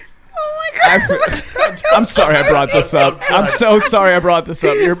 I'm sorry I brought this up. I'm so sorry I brought this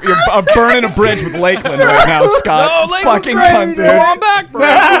up. You're burning a bridge with Lakeland right now, Scott. No, Fucking Lakeland's cunt, Go dude. on back, bro.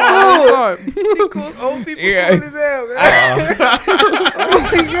 Come on. He calls old people Yeah. cool as hell, man. Oh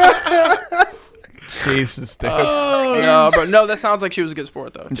my god! Jesus, dude. No, bro. No, that sounds like she was a good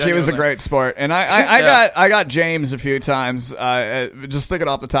sport, though. She was a Genuinely. great sport, and I Yeah. got James a few times. Just thinking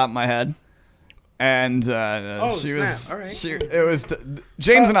off the top of my head, and she snap. was. All right, It was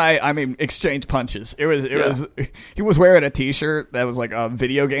James and I mean, exchanged punches. It was. He was wearing a T-shirt that was like a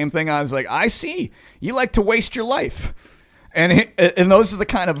video game thing. I was like, I see you like to waste your life. And those are the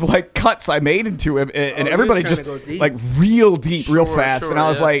kind of like cuts I made into him, and he everybody was just trying to go deep. like real deep, real fast. Sure, and I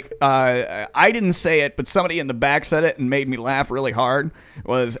was yeah. like, I didn't say it, but somebody in the back said it and made me laugh really hard.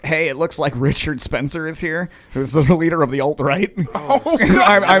 Was, hey, it looks like Richard Spencer is here, who's the leader of the alt right. Oh,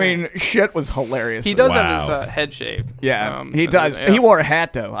 I mean, shit was hilarious. he does Wow. have his head shaved. Yeah, he and- does. yeah. He wore a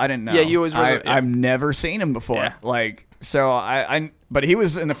hat though. I didn't know. Yeah, he always wears a- yeah. I've never seen him before. Yeah. Like, so but he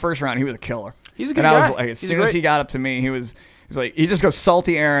was in the first round. He was a killer. He's a good and I guy. was like, as He's soon as great. he got up to me, he's like, he just goes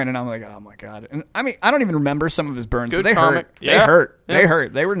salty Aaron, and I'm like, oh my god. And I mean, I don't even remember some of his burns, Good but they comic. hurt. Yeah. They hurt. Yeah. They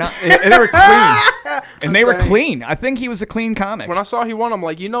hurt. They were not. They were clean, and they were sorry. clean. I think he was a clean comic. When I saw he won, I'm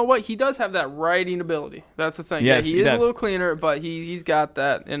like, you know what? He does have that writing ability. That's the thing. Yes, yeah, he he is does. a little cleaner, but he's got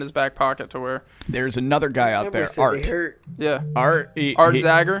that in his back pocket to where, There's another guy out there, They Art. hurt. yeah. Art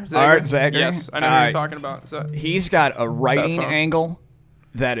Zagger? Art Zagger. Yes, I know who you're talking about. So, He's got a writing That phone. angle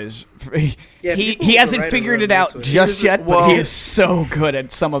that is. Yeah, he people hasn't write figured a it little out this way. just yet, but well- he is so good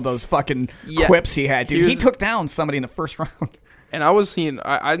at some of those fucking Yeah. quips he had, dude. He He was- took down somebody in the first round. and I was seeing,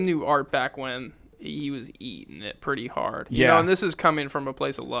 I knew Art back when he was eating it pretty hard. You Yeah. know, and this is coming from a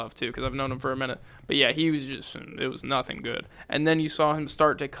place of love, too, because I've known him for a minute. But yeah, he was just, it was nothing good. And then you saw him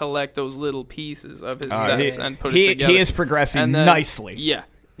start to collect those little pieces of his sets and put it together. He is progressing And then- nicely. Yeah.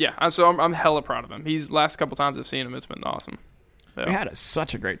 Yeah. So I'm hella proud of him. He's last couple times I've seen him, it's been awesome. Yeah. We had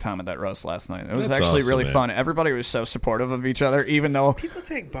such a great time at that roast last night. It was That's actually awesome, really man. fun. Everybody was so supportive of each other, even though People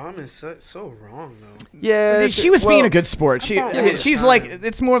take bombing so wrong though. Yeah. she was being a good sport. She, bomb all the she's time. like,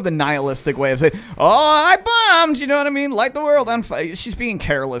 it's more of the nihilistic way of saying, "Oh, I bombed." You know what I mean? Light the world on fire. She's being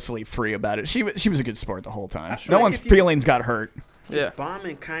carelessly free about it. She was a good sport the whole time. No like one's if you- feelings got hurt. Yeah.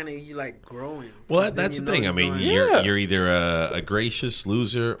 Bombing kind of you like growing. Well, Then that's you the know thing. I you're mean, doing- you're either a gracious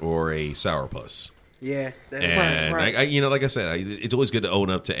loser or a sourpuss. yeah. That And right. I, you know, like I said, it's always good to own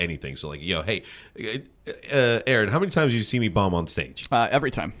up to anything. So, like, yo, hey, Aaron, how many times did you see me bomb on stage?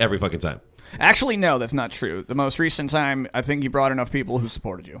 Every time. Every fucking time. Actually, no, that's not true. The most recent time, I think you brought enough people who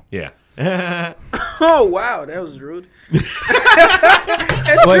supported you. Yeah. Oh wow, that was rude.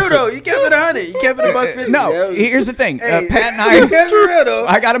 That's true Listen. though. You kept it 100. You kept it a buck 50. No, That was- here's the thing. Hey, Pat and you kept it real though.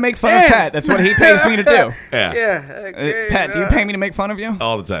 I got to make fun of Yeah. Pat. That's what he pays me to do. Yeah. Yeah. Okay, Pat, do you pay me to make fun of you?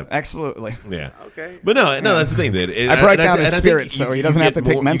 All the time. Absolutely. Yeah. Okay. But no, that's the thing, dude. I break down his I think spirit, so he doesn't have get to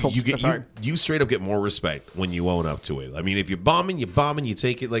take more- mental. You Sorry. you straight up get more respect when you own up to it. I mean, if you're bombing, you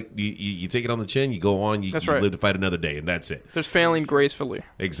take it like you take it on the chin. You go on. You That's right. live to fight another day, and that's it. There's failing gracefully.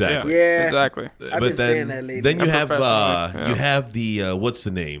 Exactly. Yeah. Exactly. I've But been then, saying that lately. then you I'm have professional, yeah. you have the what's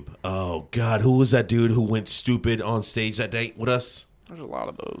the name? Oh God, who was that dude who went stupid on stage that day with us? There's a lot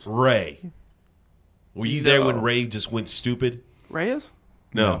of those. Ray. Were you there when No. Ray just went stupid? Reyes?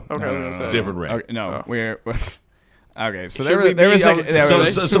 No, Okay, I was gonna say. different Ray. Okay, no, we're okay. So Should there, we there be- was I like, was there gonna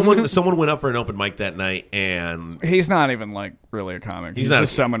was- So someone went up for an open mic that night, and he's not even like really a comic. He's not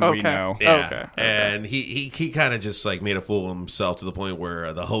just a- someone we Okay. know. yeah, Okay. and he kind of just like made a fool of himself to the point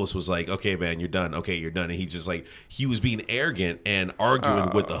where the host was like, "Okay, man, you're done. Okay, you're done." And he just like he was being arrogant and arguing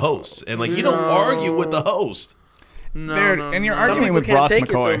with the host, and like you don't argue with the host. No, Dude, no, and you're no. Some arguing people with can't Ross take it,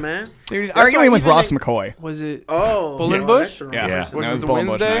 McCoy. though, man. Dude, he's That's why arguing with even Ross in- McCoy. Was it? Oh, Bullenbush? that's the wrong Yeah. person. Was No, it it the was Bullenbush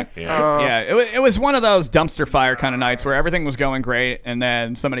Wednesday? night. Yeah. It was one of those dumpster fire kind of nights where everything was going great, and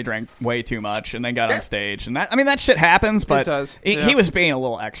then somebody drank way too much, and then got on stage, and that shit happens. But does, he yeah. was being a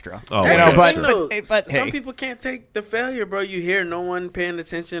little extra. Oh, That's yeah, the but thing, though. but Some hey, people can't take the failure, bro. You hear no one paying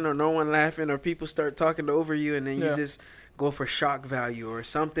attention or no one laughing or people start talking over you, and then you just go for shock value or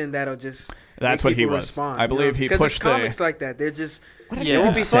something that'll just That's make what he people was. respond, I believe he because pushed it's comics the. like that. They're just Yeah. they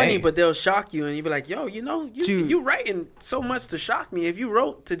won't be say? funny, but they'll shock you, and you'll be like, "Yo, Dude. you writing so much to shock me. If you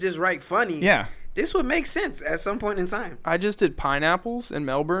wrote to just write funny, Yeah. this would make sense at some point in time." I just did pineapples in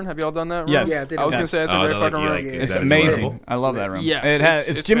Melbourne. Have y'all done that room? Yes. Yeah, I did I was it. gonna say it's a Oh, great no, fucking like, room. yeah, It's Is that amazing. incredible? I love that room. Yes,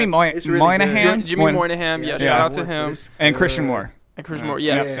 it's it's Jimmy It's really Moynihan, good. Jimmy Moynihan. Yeah, shout out to him. and Christian Moore. And Christian Moore,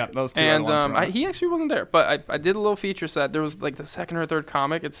 yes. Yep, those two. And are the ones he actually wasn't there, but I did a little feature set. There was like the second or third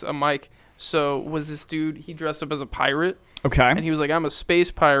comic. It's a Mike. So was this dude? He dressed up as a pirate, okay. and he was like, "I'm a space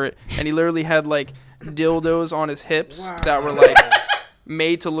pirate," and he literally had like dildos on his hips that were like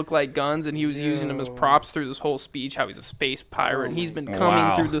made to look like guns, and he was using them as props through this whole speech. How he's a space pirate, and he's been coming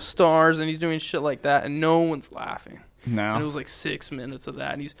Wow. through the stars, and he's doing shit like that, and no one's laughing. No. And it was like 6 minutes of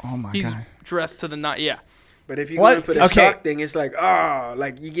that, and he's Oh my he's God. dressed to the night. Yeah. But if you're What? going for the Okay. shock thing, it's like,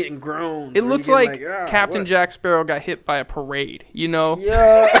 like you're getting groans. It or looks you're like getting Captain what? Jack Sparrow got hit by a parade, you know?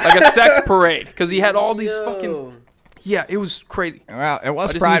 Yeah. Like a sex parade, because he had all these Yo. fucking... Yeah, it was crazy. Wow, it was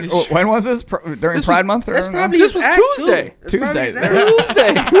I just Pride. need to When was this? During This Pride was- Month? That's or probably This his was act, Tuesday. Too. That's probably his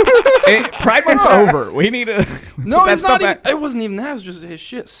Tuesday. act. Tuesday. Pride Month's over. We need to. No, put that it's stuff not even, back. it wasn't even that. It was just his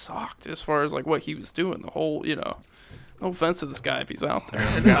shit sucked as far as like what he was doing. The whole, you know... No offense to this guy if he's out there.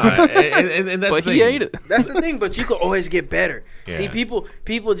 and that's But the he thing. ate it. That's the thing, but you could always get better. Yeah. See, people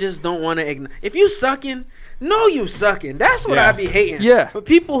just don't want to ignore. If you sucking, know you sucking. That's what Yeah. I be hating. Yeah. But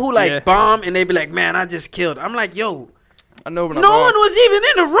people who like Yeah. bomb and they be like, "Man, I just killed." I'm like, "Yo, I know, but no one was even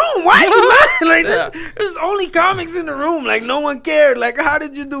in the room. Why you lying? Like, Yeah. there's only comics in the room. Like, no one cared. Like, how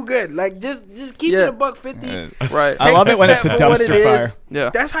did you do good? Like, just keep Yeah. it $1.50. Right. I love it when it's a Take the set for what it dumpster is. fire. Yeah.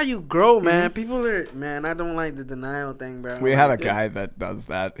 That's how you grow, man. People are, man. I don't like the denial thing, bro. We have a guy that does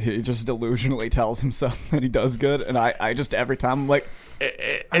that. He just delusionally tells himself that he does good, and I just every time I'm like,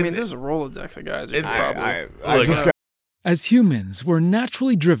 I mean, there's a Rolodex of guys. You could probably... I Look, just go, As humans, we're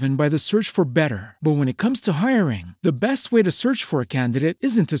naturally driven by the search for better. But when it comes to hiring, the best way to search for a candidate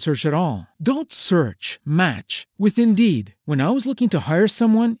isn't to search at all. Don't search, match with Indeed. When I was looking to hire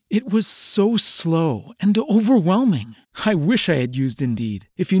someone, it was so slow and overwhelming. I wish I had used Indeed.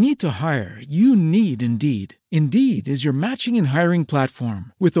 If you need to hire, you need Indeed. Indeed is your matching and hiring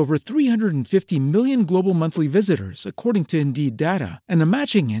platform with over 350 million global monthly visitors, according to Indeed data, and a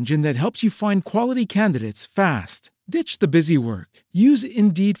matching engine that helps you find quality candidates fast. Ditch the busy work. Use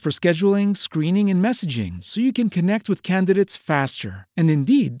Indeed for scheduling, screening, and messaging so you can connect with candidates faster. And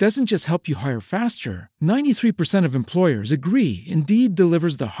Indeed doesn't just help you hire faster. 93% of employers agree Indeed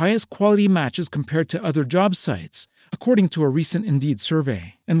delivers the highest quality matches compared to other job sites, according to a recent Indeed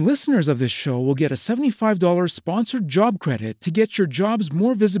survey. And listeners of this show will get a $75 sponsored job credit to get your jobs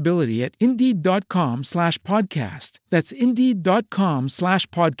more visibility at Indeed.com/podcast. That's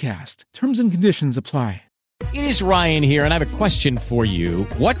Indeed.com/podcast. Terms and conditions apply. It is Ryan here, and I have a question for you.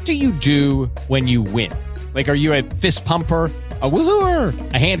 What do you do when you win? Like, are you a fist pumper, a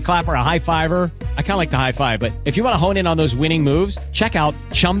woohooer, a hand clapper, a high fiver? I kind of like the high five, but if you want to hone in on those winning moves, check out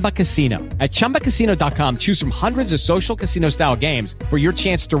Chumba Casino. At ChumbaCasino.com, choose from hundreds of social casino-style games for your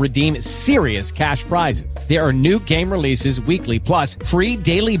chance to redeem serious cash prizes. There are new game releases weekly, plus free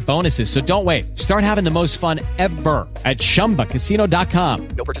daily bonuses. So don't wait. Start having the most fun ever at ChumbaCasino.com.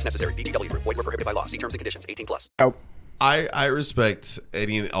 No purchase necessary. VGW Group. Void where prohibited by law. See terms and conditions. 18+. I respect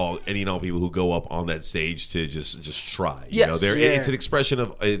any and all people who go up on that stage to just try. You Yes. know, Yeah. it's an expression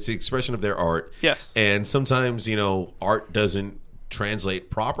of their art. Yes. And sometimes, art doesn't translate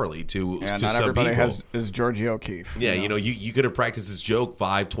properly to yeah, to not some everybody people. is Georgie O'Keefe. Yeah, you could have practiced this joke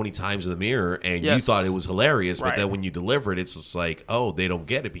 20 times in the mirror, and you Yes. thought it was hilarious, Right. but then when you deliver it, it's just like, oh, they don't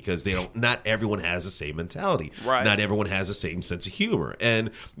get it because they don't. Not everyone has the same mentality. Right. Not everyone has the same sense of humor, and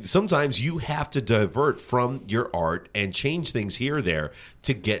sometimes you have to divert from your art and change things here or there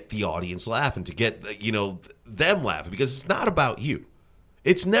to get the audience laughing, to get them laughing, because it's not about you.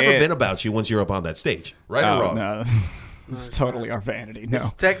 It's never been about you once you're up on that stage, right or wrong? No. It's totally our vanity. No.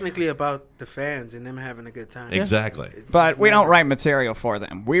 It's technically about the fans and them having a good time. Exactly. But we don't write material for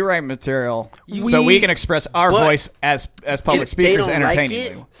them. We write material so We- we can express our but voice as public If they speakers don't like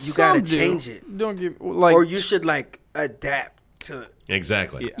entertainingly. it, you gotta Some do. change it, Don't give like. or you should adapt to it.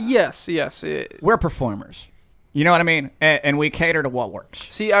 Exactly. Yes. We're performers. You know what I mean? And we cater to what works.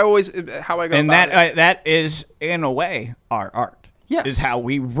 See, I always how I go And about it. that is, in a way, our art. Yes. Is how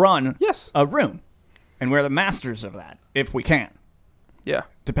we run Yes. a room. And we're the masters of that, if we can, Yeah.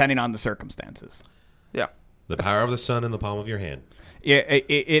 depending on the circumstances. Yeah. The power of the sun in the palm of your hand. Yeah,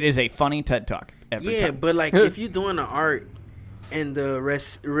 it is a funny TED Talk every time. But like if you're doing the art and the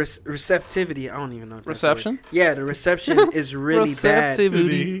receptivity, I don't even know. If that's the word. Reception? Yeah, the reception is really bad,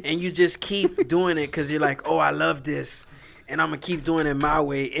 Receptivity. and you just keep doing it because you're like, oh, I love this, and I'm gonna keep doing it my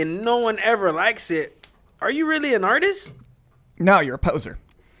way, and no one ever likes it. Are you really an artist? No, you're a poser.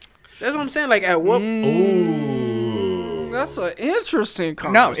 That's what I'm saying. Like at what? That's an interesting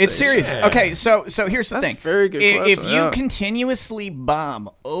conversation. No, it's serious. Yeah. Okay, so here's the That's thing. a very good If question, you yeah. continuously bomb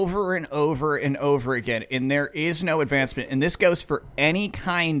over and over and over again, and there is no advancement, and this goes for any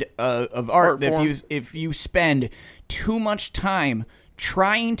kind of art, Art form. if you spend too much time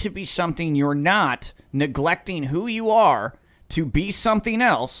trying to be something you're not, neglecting who you are to be something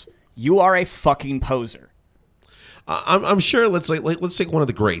else, you are a fucking poser. I'm sure. Let's take one of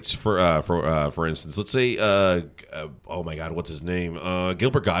the greats for instance. Let's say, oh my God, what's his name?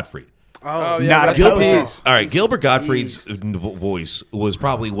 Gilbert Gottfried. Oh, yeah, Not a rest in poser. peace. All right, Gilbert Gottfried's voice was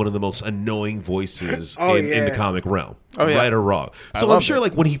probably one of the most annoying voices in the comic realm, Oh, yeah. right or wrong. So I'm loved sure, it.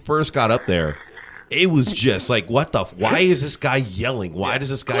 like when he first got up there, it was just like, what the? Why is this guy yelling? Why does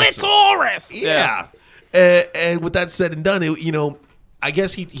this guy? Clitoris! Yeah. And with that said and done, I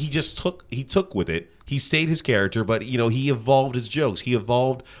guess he took with it. He stayed his character, but he evolved his jokes. He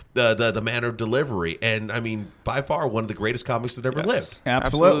evolved the manner of delivery, and I mean, by far one of the greatest comics that ever lived.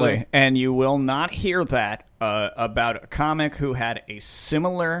 Absolutely. And you will not hear that about a comic who had a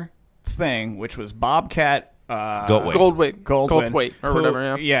similar thing, which was Bobcat Goldthwait or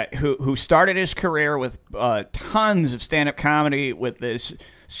whatever. Yeah. Who started his career with tons of stand-up comedy with this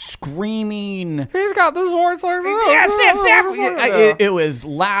screaming. He's got this voice like Yes. It was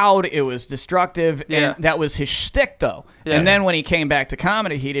loud. It was destructive, Yeah. and that was his shtick, though. Yeah. And then when he came back to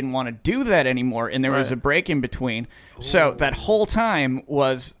comedy, he didn't want to do that anymore, and there was Right. a break in between. So that whole time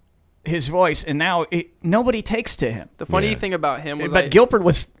was his voice, and now nobody takes to him. The funny thing about him was But Gilbert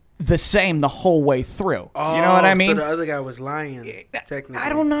was the same the whole way through. You know what I mean? So the other guy was lying. Technically, I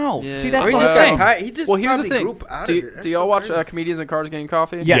don't know. Yeah. See, that's Or he the just whole got thing. tired. He just well, here's the probably thing. grew out of it. Do That's y'all so watch crazy. Comedians in Cars Getting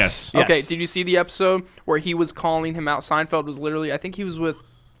Coffee? Yes. Okay, did you see the episode where he was calling him out? Seinfeld was literally, I think he was with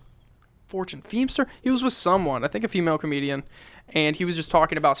Fortune Feimster. He was with someone, I think a female comedian, and he was just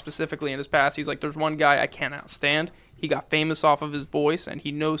talking about specifically in his past. He's like, there's one guy I cannot stand. He got famous off of his voice, and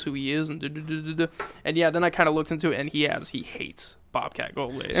he knows who he is, and and yeah, then I kind of looked into it, and he hates Bobcat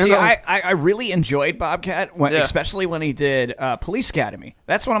Goldthwait. See, I really enjoyed Bobcat, Yeah. especially when he did Police Academy.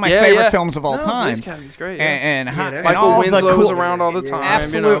 That's one of my Yeah, favorite yeah. films of all No, time. Police Academy's great, yeah. And that's Michael all the Winslow was cool- around all the time.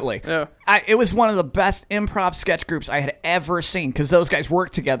 Absolutely. Yeah. It was one of the best improv sketch groups I had ever seen because those guys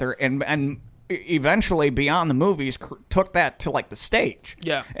worked together and eventually beyond the movies took that to like the stage.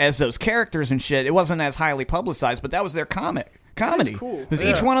 Yeah. As those characters and shit. It wasn't as highly publicized, but that was their comedy. cool. Because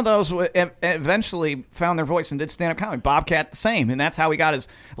Yeah. each one of those eventually found their voice and did stand-up comedy. Bobcat the same, and that's how he got his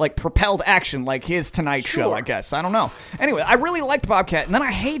like propelled action, like his Tonight Show, I guess. I don't know. Anyway, I really liked Bobcat, and then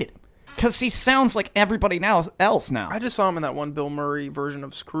I hated him because he sounds like everybody else now. I just saw him in that one Bill Murray version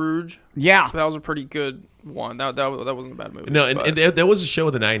of Scrooge. Yeah. That was a pretty good one. That wasn't a bad movie. No, but- and there was a show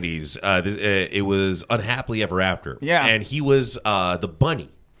in the 90s. It was Unhappily Ever After. Yeah. And he was the bunny.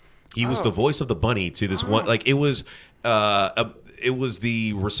 He was the voice of the bunny to this one. Like, it was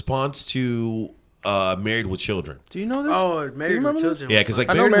the response to Married with Children. Do you know this? Oh, Do you Married with remember this? Children. Yeah, because like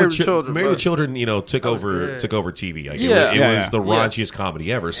I know Married with Children, Married with but- Children, took was over good. TV. Like, Yeah. it Yeah, was yeah. the raunchiest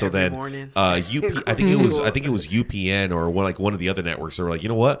comedy ever. So Every then, morning. I think it was UPN or one of the other networks. They were like, you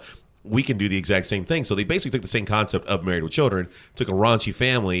know what? We can do the exact same thing. So they basically took the same concept of Married with Children, took a raunchy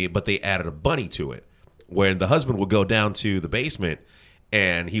family, but they added a bunny to it, where the husband would go down to the basement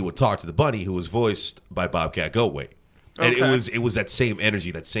and he would talk to the bunny, who was voiced by Bobcat Goldthwait. And Okay. it was that same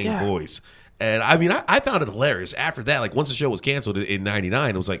energy, that same Yeah. voice. And I mean, I found it hilarious. After that, like once the show was canceled in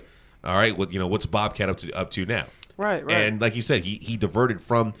 '99, it was like, all right, well, what's Bobcat up to now? Right. And like you said, he diverted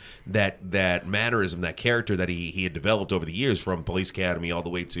from that mannerism, that character that he had developed over the years, from Police Academy all the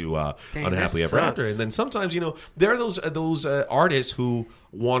way to Dang, Unhappily that Ever After. sucks. And then sometimes, there are those artists who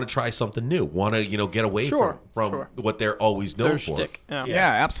want to try something new, want to get away Sure, from sure. what they're always known Their for. shtick. Yeah. Yeah,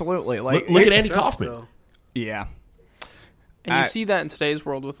 absolutely. Like, Look at it- Andy Sucks, Kaufman. though. Yeah. And you see that in today's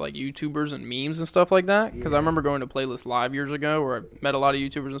world with like YouTubers and memes and stuff like that. Because I remember going to Playlist Live years ago where I met a lot of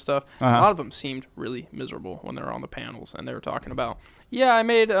YouTubers and stuff. A lot of them seemed really miserable when they were on the panels and they were talking about, yeah, I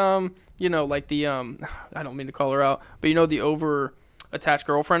made, like the, I don't mean to call her out, but the over attached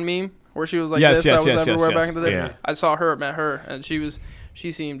girlfriend meme where she was like Yes, this. yes, That was yes, everywhere yes, back in the day. Yeah. I saw her, met her, and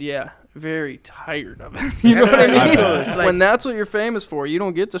she seemed very tired of it. You know That's what I how it mean? goes. Like- When that's what you're famous for, you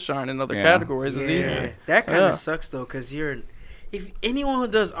don't get to shine in other categories as easily. That kind of Yeah. sucks though, because if anyone who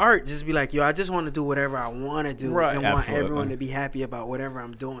does art, just be like, yo, I just want to do whatever I want to do, Right. and want Absolutely. everyone to be happy about whatever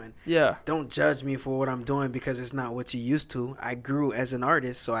I'm doing. Yeah. Don't judge me for what I'm doing because it's not what you used to. I grew as an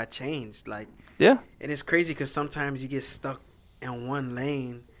artist, so I changed. Like, Yeah. and it's crazy because sometimes you get stuck in one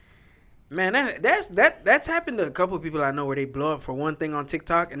lane. Man, that's happened to a couple of people I know where they blow up for one thing on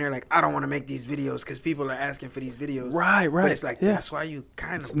TikTok and they're like, I don't want to make these videos because people are asking for these videos. Right. But it's like, yeah. that's why you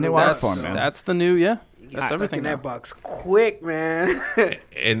kind of new art form, man. That's the new, You get That's stuck everything in now. that box quick, man.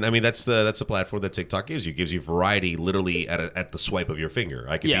 And I mean that's the platform that TikTok gives you. It gives you variety literally at the swipe of your finger.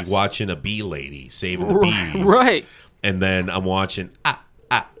 I could Yes. be watching a bee lady saving the bees, Right. and then I'm watching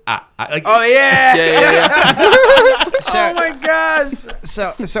like, Oh yeah. Oh my gosh.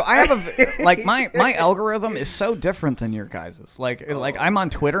 So I have like my algorithm is so different than your guys's. Like I'm on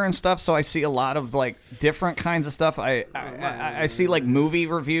Twitter and stuff, so I see a lot of like different kinds of stuff. I see like movie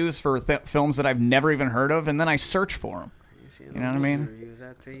reviews for films that I've never even heard of, and then I search for them. You know what I mean? Reviews,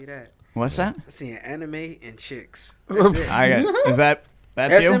 I'll tell you that. What's that? I'm seeing anime and chicks. That's it.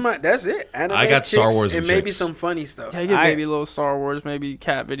 That's you? That's it. Anime, I got Star chicks, Wars and and maybe chicks. some funny stuff. Yeah, I get maybe little Star Wars, maybe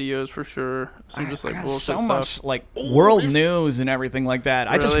cat videos for sure. Some just like I got bullshit so stuff. much like world news and everything like that.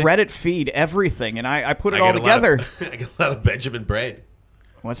 I just Really? Reddit feed everything, and I put it I all get a lot together. I get a lot of Benjamin Braid.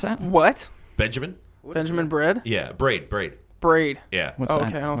 What's that? What? Benjamin? Benjamin Bread? Yeah, Braid. Braid. Yeah. What's Oh, that?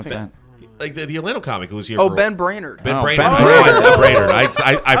 okay, I don't What's think- that? Like the Orlando comic who was here. Oh, for Ben Brainerd. Ben Oh, Brainerd. Ben Oh, Brainerd. I said Brainerd. I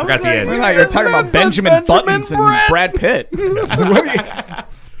forgot the like, end. I thought you were talking about Benjamin Benjamin Buttons and Brett. Brad Pitt.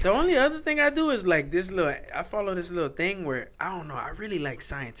 The only other thing I do is like this little. I follow this little thing where I don't know. I really like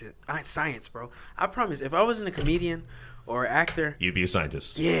science, bro. I promise. If I wasn't a comedian or actor, You'd be a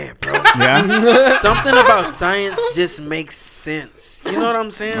scientist. yeah, bro. Yeah, Something about science just makes sense. You know what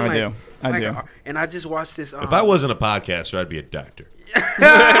I'm saying? I like, do. it's I like do. And I just watched this. If I wasn't a podcaster, I'd be a doctor.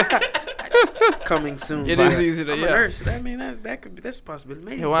 coming soon. It but is easy to, I'm yeah. a nurse. I mean, that's a possibility.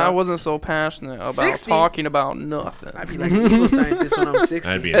 Maybe. Yeah, well, I wasn't so passionate about 60. talking about nothing. I'd be like an evil scientist when I'm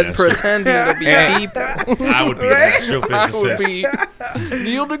 60. I'd be an And pretending to be Hey. people. I would be an I would astrophysicist. be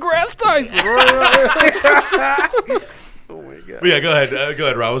Neil deGrasse Tyson. Oh my god. But yeah, go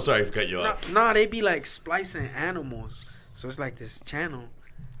ahead, Rob. I'm sorry for cutting you off. No, they be like splicing animals. So it's like this channel.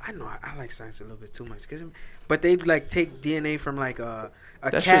 I know I like science a little bit too much, but they like take DNA from like a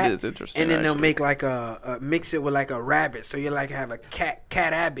That cat, shit is interesting, and then they'll actually. make like a mix it with like a rabbit. So you like have a cat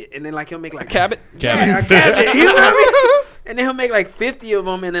abbot, and then like he'll make like Cabot? Yeah, a cabbit. You know what I mean? And then he'll make like 50 of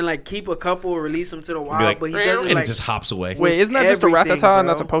them, and then like keep a couple, release them to the Be wild. like, But he doesn't and like it just hops away. Wait, isn't that just a everything, Rattata and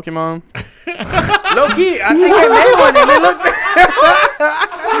bro. that's a Pokemon? low key. I think they made one, and it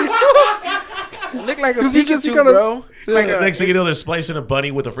looked like a he just Pikachu, kinda- bro. It's like a, Next thing you know, they're splicing a bunny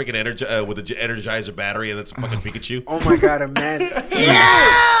with a freaking with an Energizer battery, and it's a fucking Pikachu. oh my god, imagine.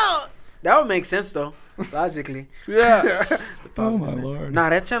 Yeah! That would make sense though, logically. Yeah. Oh my lord. Nah,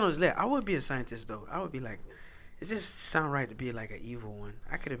 that channel is lit. I would be a scientist though. I would be like, it just sound right to be like an evil one.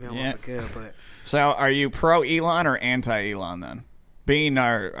 I could have been Yeah. one for good, but So are you pro Elon or anti Elon then? Being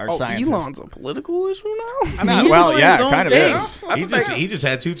our Oh, scientist. Elon's a political issue now? No, he's well, doing yeah, his own kind of thing. is. I feel like He just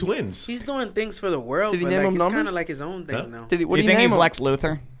had 2 twins. he's doing things for the world, Did he but name like them it's kind numbers? of like his own thing Huh? now. Did he, what You do think name he's him? Lex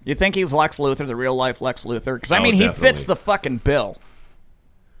Luthor? You think he's Lex Luthor, the real life Lex Luthor? Because I Oh, mean, he fits definitely. the fucking bill.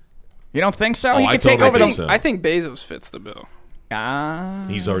 You don't think so? Oh, he I could take totally over think the. so. I think Bezos fits the bill.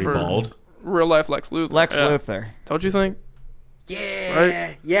 He's already For- bald. Real life Lex Luthor. Lex Yeah. Luthor. Don't you think? Yeah,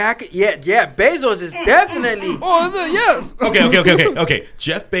 Right? yeah, I could, yeah. Bezos is definitely. Oh, is it? Yes. Okay.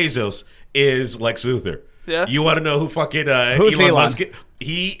 Jeff Bezos is Lex Luthor. Yeah. You want to know who fucking Who's Elon Elon? Musk?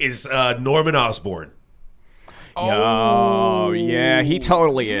 He is Norman Osborn. Oh, yeah, he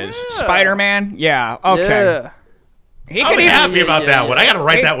totally is. Spider-Man? Yeah, okay. Yeah. He I'm could even. happy about that one. I got to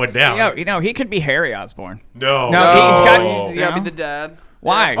write that one down. You know, he could be Harry Osborn. No. No, Oh, he's got- he's got to No. be the dad.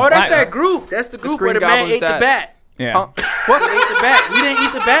 Why? Oh, that's Why- that group. That's the group where Green the man Goblin's ate the dad. bat. Yeah. Huh? He ate the bat. He didn't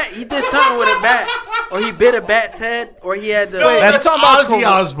eat the bat. He did something with a bat, or he bit a bat's head, or he had the. No, that's talking about Ozzy Cobra.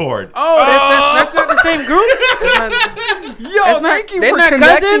 Osbourne. Oh, that's not the same group. That's not, Yo, That's not- thank you they're for not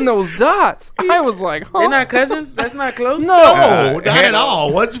connecting cousins? those dots. I was like, huh? they're not cousins. That's not close. No, Uh, not at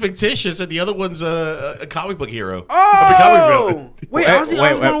all. One's fictitious and the other one's a comic book hero. Oh, A comic villain. wait, Wait, Ozzy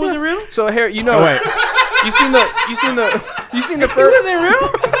wait, Osbourne wait. wasn't real. So Harry, you know, Oh, wait. you seen the He first. wasn't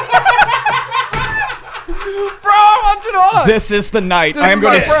real. Bro, bro. I want you to hold on. This is the night. This I am is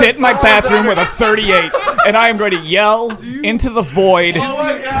going my to friend. sit in my Oh, bathroom with a Dagger. 38, and I am going to yell into the void.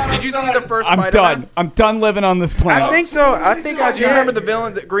 Did you see the first I'm Spider-Man? done. I'm done living on this planet. I think so. I think I Do did. you remember the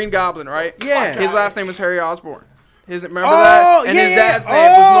villain, the Green Goblin, right? Yeah. His last name was Harry Osborn. Remember Oh, that? And yeah, his yeah. dad's name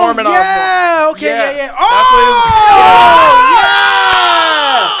was Norman Osborn. Yeah, okay, yeah. That's what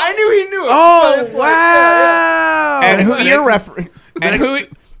Oh, I knew he knew it. Oh, But it's wow. Like, And who you're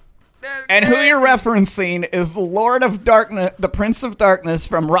Next- and who you're referencing is the Lord of Darkness, the Prince of Darkness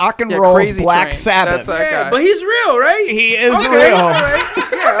from Rock and Yeah, Roll's Crazy Black Train. Sabbath. That's that Yeah, guy. but he's real, right? He is Okay, real. all right.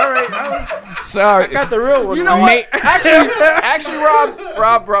 Yeah, all right. Sorry. I got the real one. You know right. what? Actually, Rob,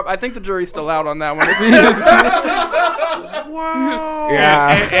 I think the jury's still out on that one. Whoa.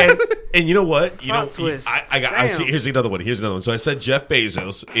 Yeah. And you know what? You know, Plot twist. I see. Damn. Here's another one. So I said Jeff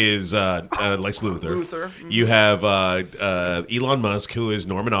Bezos is Lex Luthor. Luthor. You have Elon Musk, who is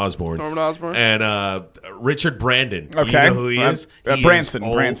Norman Osborn. And Richard Brandon. Okay. You know who he is? He Branson. is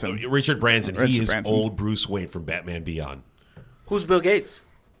old- Branson. Richard Branson. He Richard is Branson. old Bruce Wayne from Batman Beyond. Who's Bill Gates?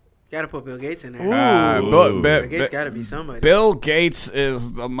 Got to put Bill Gates in there. Bill Gates got to be somebody. Bill Gates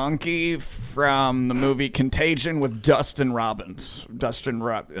is the monkey from the movie Contagion with Dustin Robbins. Dustin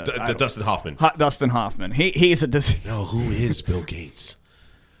Hoffman. Dustin Hoffman. He's a No, who is Bill Gates?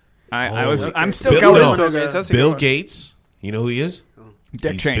 I'm still Bill, going. no, Bill Gates, that's a Bill good one. Gates. You know who he is?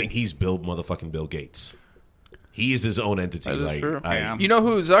 Dick Cheney. He's Bill motherfucking Bill Gates. He is his own entity. That is like, true. Yeah. You know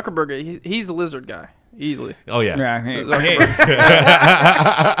who Zuckerberg is? He's the lizard guy. Easily. Oh yeah. Yeah, He's got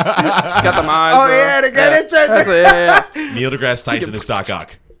the mind. Oh, yeah, the guy that tried to- Yeah. Neil deGrasse Tyson is Doc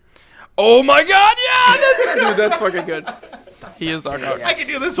Ock. Oh my God! Yeah, dude, that's fucking good. He is Doc Ock. I can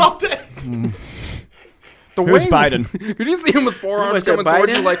do this all day. The Who's way- Biden? Could you see him with forearms Was that coming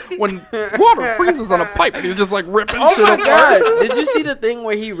towards you, Biden? like when water freezes on a pipe, and he's just like ripping Oh shit my apart. God! Did you see the thing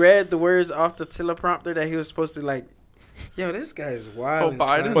where he read the words off the teleprompter that he was supposed to like? Yo, this guy is wild. Oh, and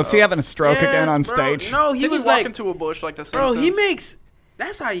Biden? stuff. Was he having a stroke again on Bro. stage? No, he Didn't was walk like, into a bush like the bro, he Simpsons? makes.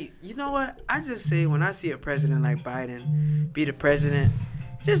 That's how you know what? I just say when I see a president like Biden be the president,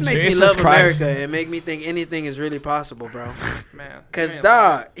 it just makes me Jesus love Christ. America and make me think anything is really possible, bro. Man, Cause man,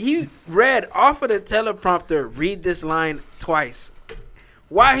 dog, he read off of the teleprompter, read this line twice.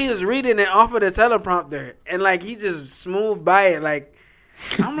 While he was reading it off of the teleprompter, and like he just smooth by it, like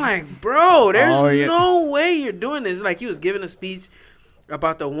I'm like, bro, there's Oh, yeah. no way you're doing this. Like he was giving a speech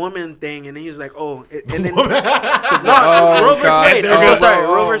about the woman thing, and then he was like, oh, and then no, Roe versus God. Wade. And I'm there so go- sorry,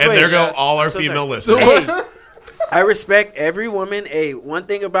 Roe versus And Wade. there go Yes. all our So female sorry. listeners. Hey, I respect every woman. Hey, one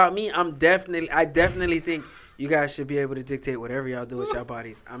thing about me, I definitely think you guys should be able to dictate whatever y'all do with your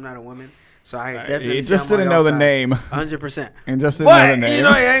bodies. I'm not a woman, so I definitely. You just didn't know the name. 100%. You just didn't know the But name. you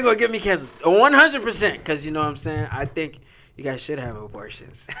know, you ain't gonna get me canceled. 100%, because you know what I'm saying. I think you guys should have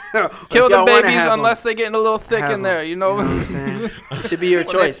abortions. Kill If the y'all wanna babies have unless them, they getting a little thick have in there. them. You know what I'm saying? It should be your When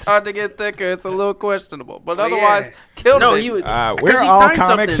they choice. start to get thicker, it's a little questionable. But Oh, otherwise, yeah. kill No, the he babies. was. 'cause We're he all signed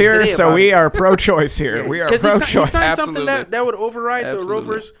comics something here, today so about we it. are pro-choice here. Yeah, We are 'cause he pro-choice. signed something Absolutely. that would override the Roe Absolutely.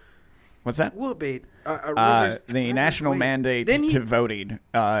 versus What's that? Wade. The national mandate to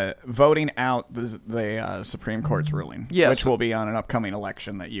voting out the Supreme Court's ruling, Yes. which will be on an upcoming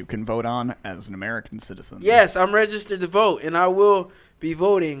election that you can vote on as an American citizen. Yes, I'm registered to vote, and I will be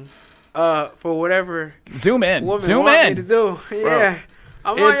voting for whatever Zoom in. woman Zoom want me in. to do. Yeah,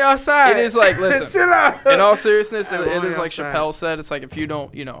 I'm It- on y'all side. It is like, listen, Chill out. in all seriousness, I'm it on is your like side. Chappelle said. It's like if you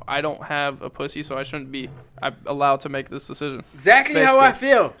don't, I don't have a pussy, so I shouldn't be allowed to make this decision. Exactly how I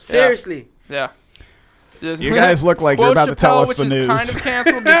feel. Seriously. Yeah. Just- You guys look like you're Quote about to tell Chappelle, us which the is news. kind of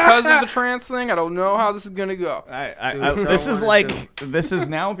canceled because of the trans thing. I don't know how this is gonna go. This is like this has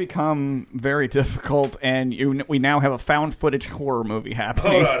now become very difficult, and we now have a found footage horror movie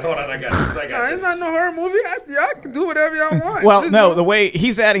happening. Hold on, I got this. No, it's not no horror movie. Y'all can do whatever y'all want. Well, Just no, do- the way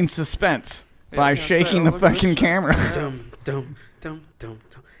he's adding suspense by shaking the fucking camera. Dum, dum, dum, dum,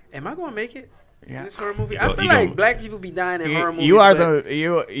 dum. Am I gonna make it? Yeah. In this horror movie? You I go- feel you like go- black people be dying in horror movies. You are but-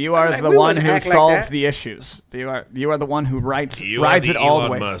 you are like, the we one wouldn't who act like solves that. the issues. You are the one who rides You are rides the it all the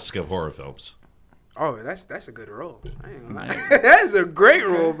Elon way. Musk of horror films. Oh, that's a good role. I ain't gonna lie. That is a great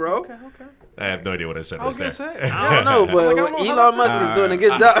role, bro. I have no idea what I said. I was gonna there. say. I don't know, but Like, I don't know how Elon Musk is doing a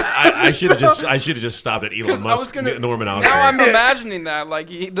good job. I should have just stopped at Elon 'Cause I was Musk, gonna- Norman Now Osborn. I'm imagining that, like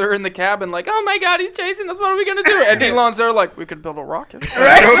they're in the cabin, like, oh my God, he's chasing us. What are we gonna do? And Elon's there, like, we could build a rocket.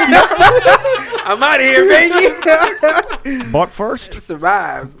 I'm out of here, baby. But first,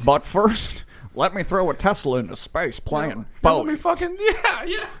 Survive. let me throw a Tesla into space playing That would Bowie. be fucking yeah,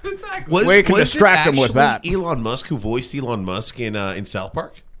 exactly. We can was distract it him with actually that. Elon Musk who voiced Elon Musk in South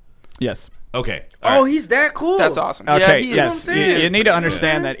Park? Yes. Okay. Oh, he's that cool. That's awesome. Okay. Yeah, yes. You know what I'm saying? You need to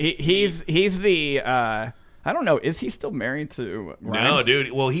understand that he's the I don't know. Is he still married to Grimes? No,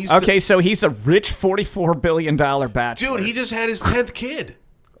 dude. Well, he's okay. So he's a rich $44 billion bachelor. Dude, he just had his 10th kid.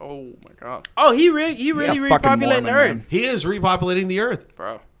 Oh my god. Oh, he really repopulating Mormon, the Earth. man. He is repopulating the Earth,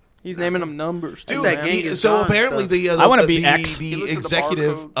 Bro. He's naming them numbers. dude. that Genghis So Khan apparently, stuff. the I wanna be the, X. the He looks at the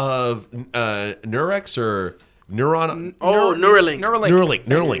executive of Neurex or Neuron. Oh, Neuralink.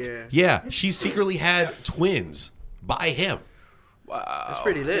 Neuralink. Yeah. Yeah, she secretly had twins by him. Wow. That's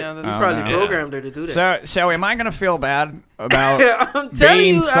pretty lit. Yeah, He that's- probably no. programmed her to do that. So am I gonna feel bad about I'm telling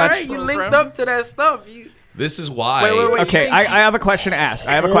being you, all such? right, you linked up to that stuff. This is why. Wait. Okay, I have a question to ask.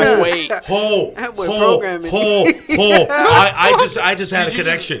 I have a question. Wait. That boy programming. I just had a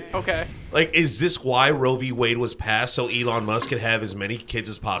connection. Okay. Like, is this why Roe v. Wade was passed so Elon Musk could have as many kids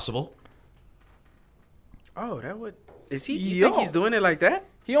as possible? Oh, that would. Is he? You think he's doing it like that?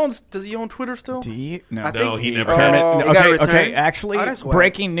 Does he own Twitter still? No, I No, think he never. Turn it- he got okay, returned? actually, Oh, that's wild.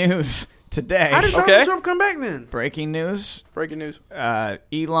 breaking news today. How did Okay. Donald Trump come back then? Breaking news: Breaking news.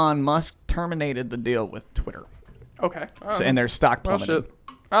 Elon Musk terminated the deal with Twitter, Okay. and their stock Well, plummeted. shit.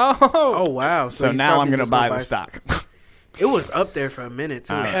 Oh. Oh wow! So he's now I'm probably going to just buy gonna the stock. It was up there for a minute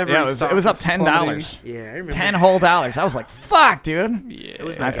too. Every Yeah, it was stock up is $10. plummeting. Yeah, I remember. $10 whole dollars. I was like, "Fuck, dude!" Yeah. It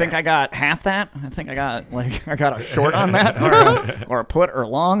was And I like think I got half that. I think I got a short on that, or a put or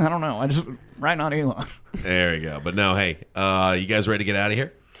long. I don't know. I just right on Elon. There you go. But no, hey, you guys ready to get out of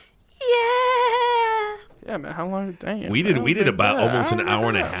here? Yeah, man. How long? Dang it. We did about Yeah, almost an I hour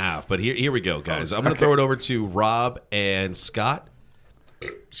and a don't know. half. But here we go, guys. I'm going to throw it over to Rob and Scott.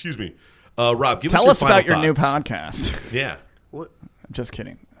 Excuse me. Rob, give Tell us us your final about your new thoughts. podcast. Yeah. What? I'm just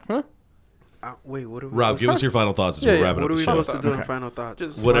kidding. Wait, what? Are we Rob, give us your final thoughts as we're wrapping What up are the we show. supposed to do in final thoughts?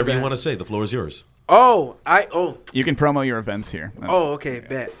 Just- Whatever My you bad. want to say. The floor is yours. You can promo your events here. Okay,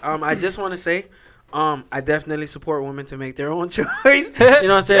 bet. I just want to say, I definitely support women to make their own choice. You know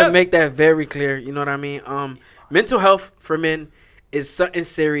what I'm saying? Yes. Make that very clear. You know what I mean? Mental health for men is something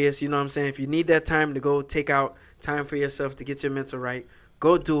serious. You know what I'm saying? If you need that time to go take out time for yourself to get your mental right,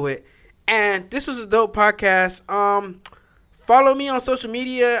 go do it. And this was a dope podcast. Follow me on social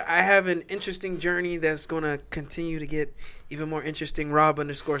media. I have an interesting journey that's going to continue to get even more interesting.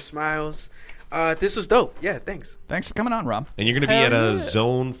 Rob_Smiles. This was dope. Yeah, thanks. Thanks for coming on, Rob. And you're going to be at a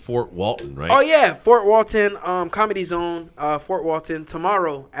Zone Fort Walton, right? Oh yeah, Fort Walton, Comedy Zone, Fort Walton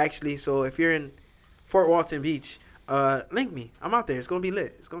tomorrow actually. So if you're in Fort Walton Beach, link me. I'm out there. It's gonna be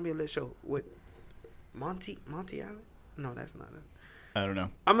lit. It's gonna be a lit show with Monty Allen. No, that's not it. I don't know.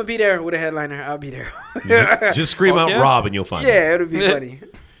 I'm gonna be there with a headliner. I'll be there. Just scream out yeah. Rob and you'll find it. Yeah, it'll be funny.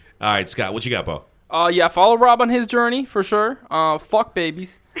 All right, Scott, what you got, Bo? Yeah, follow Rob on his journey for sure. Fuck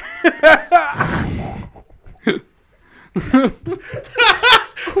babies.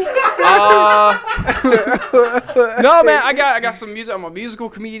 No, man, I got some music. I'm a musical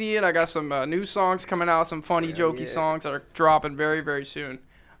comedian. I got some new songs coming out, some funny, jokey songs that are dropping very, very soon.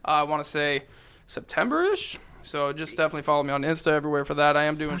 I want to say September-ish. So just definitely follow me on Insta everywhere for that. I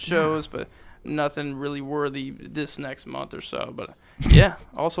am doing shows, but nothing really worthy this next month or so. But yeah,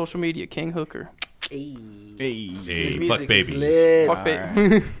 all social media, King Hooker. Hey, Hey, his fuck music is babies. lit. Fuck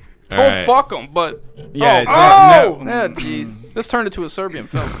baby. All Don't right. fuck them, but Yeah. yeah, geez. This turned into a Serbian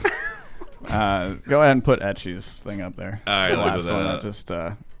film. Go ahead and put Etchy's thing up there. All right, the look at last one that. that just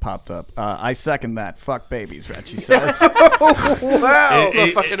popped up. I second that. Fuck babies, Etchy says. Wow.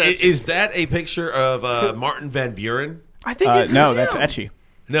 Is that a picture of Martin Van Buren? I think it's no, him. that's Etchy.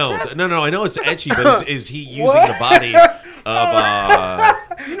 No, I know it's Etchy, but is he using the body of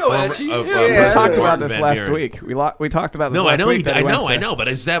You know Etchy. of, Yeah. We talked about Martin this Van last Buren? week. We talked about this No, last I know week. that he went I to- know, but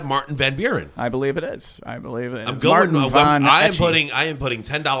is that Martin Van Buren? I believe it is. I believe it is. I'm going. Martin Von I am Etchy. putting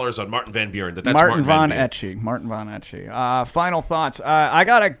 $10 on Martin Van Buren. That's Martin Von Van Buren. Etchy. Martin Von Etchy. Final thoughts. I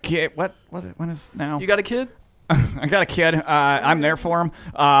got a kid. When is now? You got a kid? I got a kid. I'm there for him.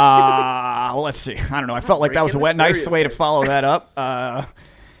 Let's see. I don't know. I felt like that was a Breaking the nice way to stereotypes. follow that up.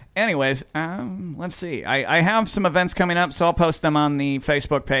 Anyways, let's see. I have some events coming up, so I'll post them on the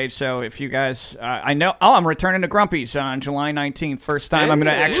Facebook page. So if you guys, I know. Oh, I'm returning to Grumpy's on July 19th. First time I'm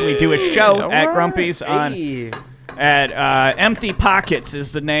going to actually do a show All at right. Grumpy's on. Hey. At Empty Pockets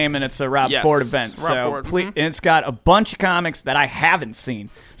is the name, and it's a Rob Yes, Ford event. Rob So Ford, please, and it's got a bunch of comics that I haven't seen.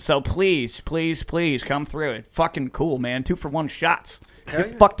 So please, please, please come through. It's fucking cool, man. 2-for-1 shots.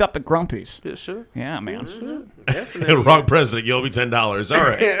 Get fucked up at Grumpy's. Yeah, sure. Yeah, man. Wrong president. You owe me $10. All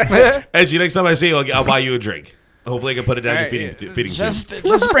right, Edgy. Next time I see you, I'll buy you a drink. Hopefully, I can put it down your feeding tube. Just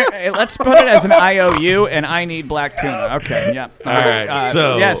bring, let's put it as an IOU, and I need black tuna. Okay, yeah.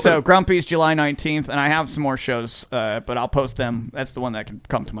 All right, so Grumpy's July 19th, and I have some more shows, but I'll post them. That's the one that can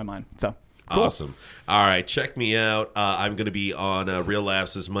come to my mind. So Awesome. All right, check me out. I'm going to be on Real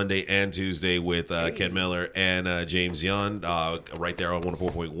Laughs this Monday and Tuesday with Ken Miller and James Young right there on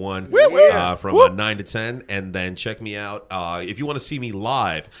 104.1 from 9 to 10. And then check me out. If you want to see me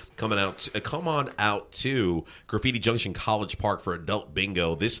live, come on out to Graffiti Junction College Park for Adult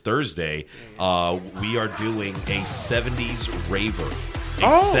Bingo this Thursday. We are doing a 70s raver.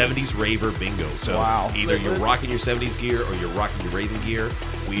 70s raver bingo. So either you're rocking your 70s gear or you're rocking your raving gear.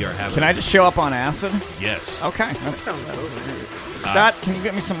 We are having. Can I just show up on acid? Yes. Okay. That sounds dope. Scott, can you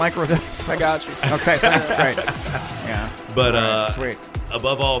get me some microdose? I got you. Okay, thanks. Great. Yeah. But sweet.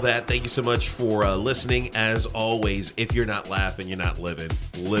 Above all that, thank you so much for listening. As always, if you're not laughing, you're not living.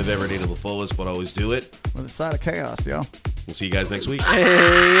 Live every day to the fullest, but always do it with a side of chaos, yo. We'll see you guys next week. Hey,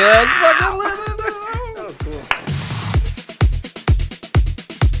 yes, fucking living. That was cool.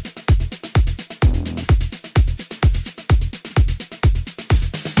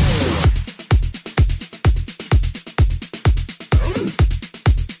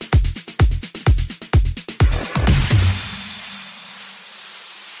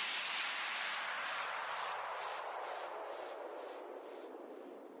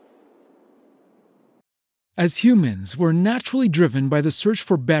 As humans, we're naturally driven by the search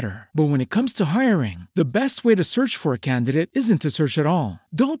for better. But when it comes to hiring, the best way to search for a candidate isn't to search at all.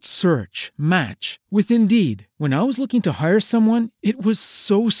 Don't search, match with Indeed. When I was looking to hire someone, it was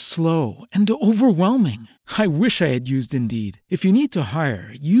so slow and overwhelming. I wish I had used Indeed. If you need to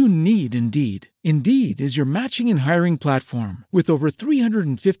hire, you need Indeed. Indeed is your matching and hiring platform with over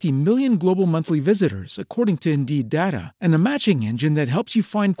 350 million global monthly visitors, according to Indeed data, and a matching engine that helps you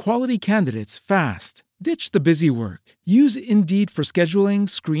find quality candidates fast. Ditch the busy work. Use Indeed for scheduling,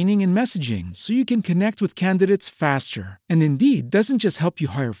 screening, and messaging so you can connect with candidates faster. And Indeed doesn't just help you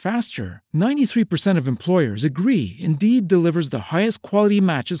hire faster. 93% of employers agree Indeed delivers the highest quality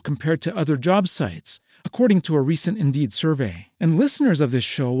matches compared to other job sites, according to a recent Indeed survey. And listeners of this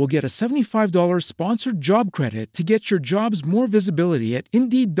show will get a $75 sponsored job credit to get your jobs more visibility at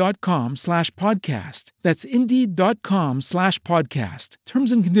Indeed.com/podcast. That's Indeed.com/podcast.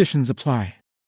 Terms and conditions apply.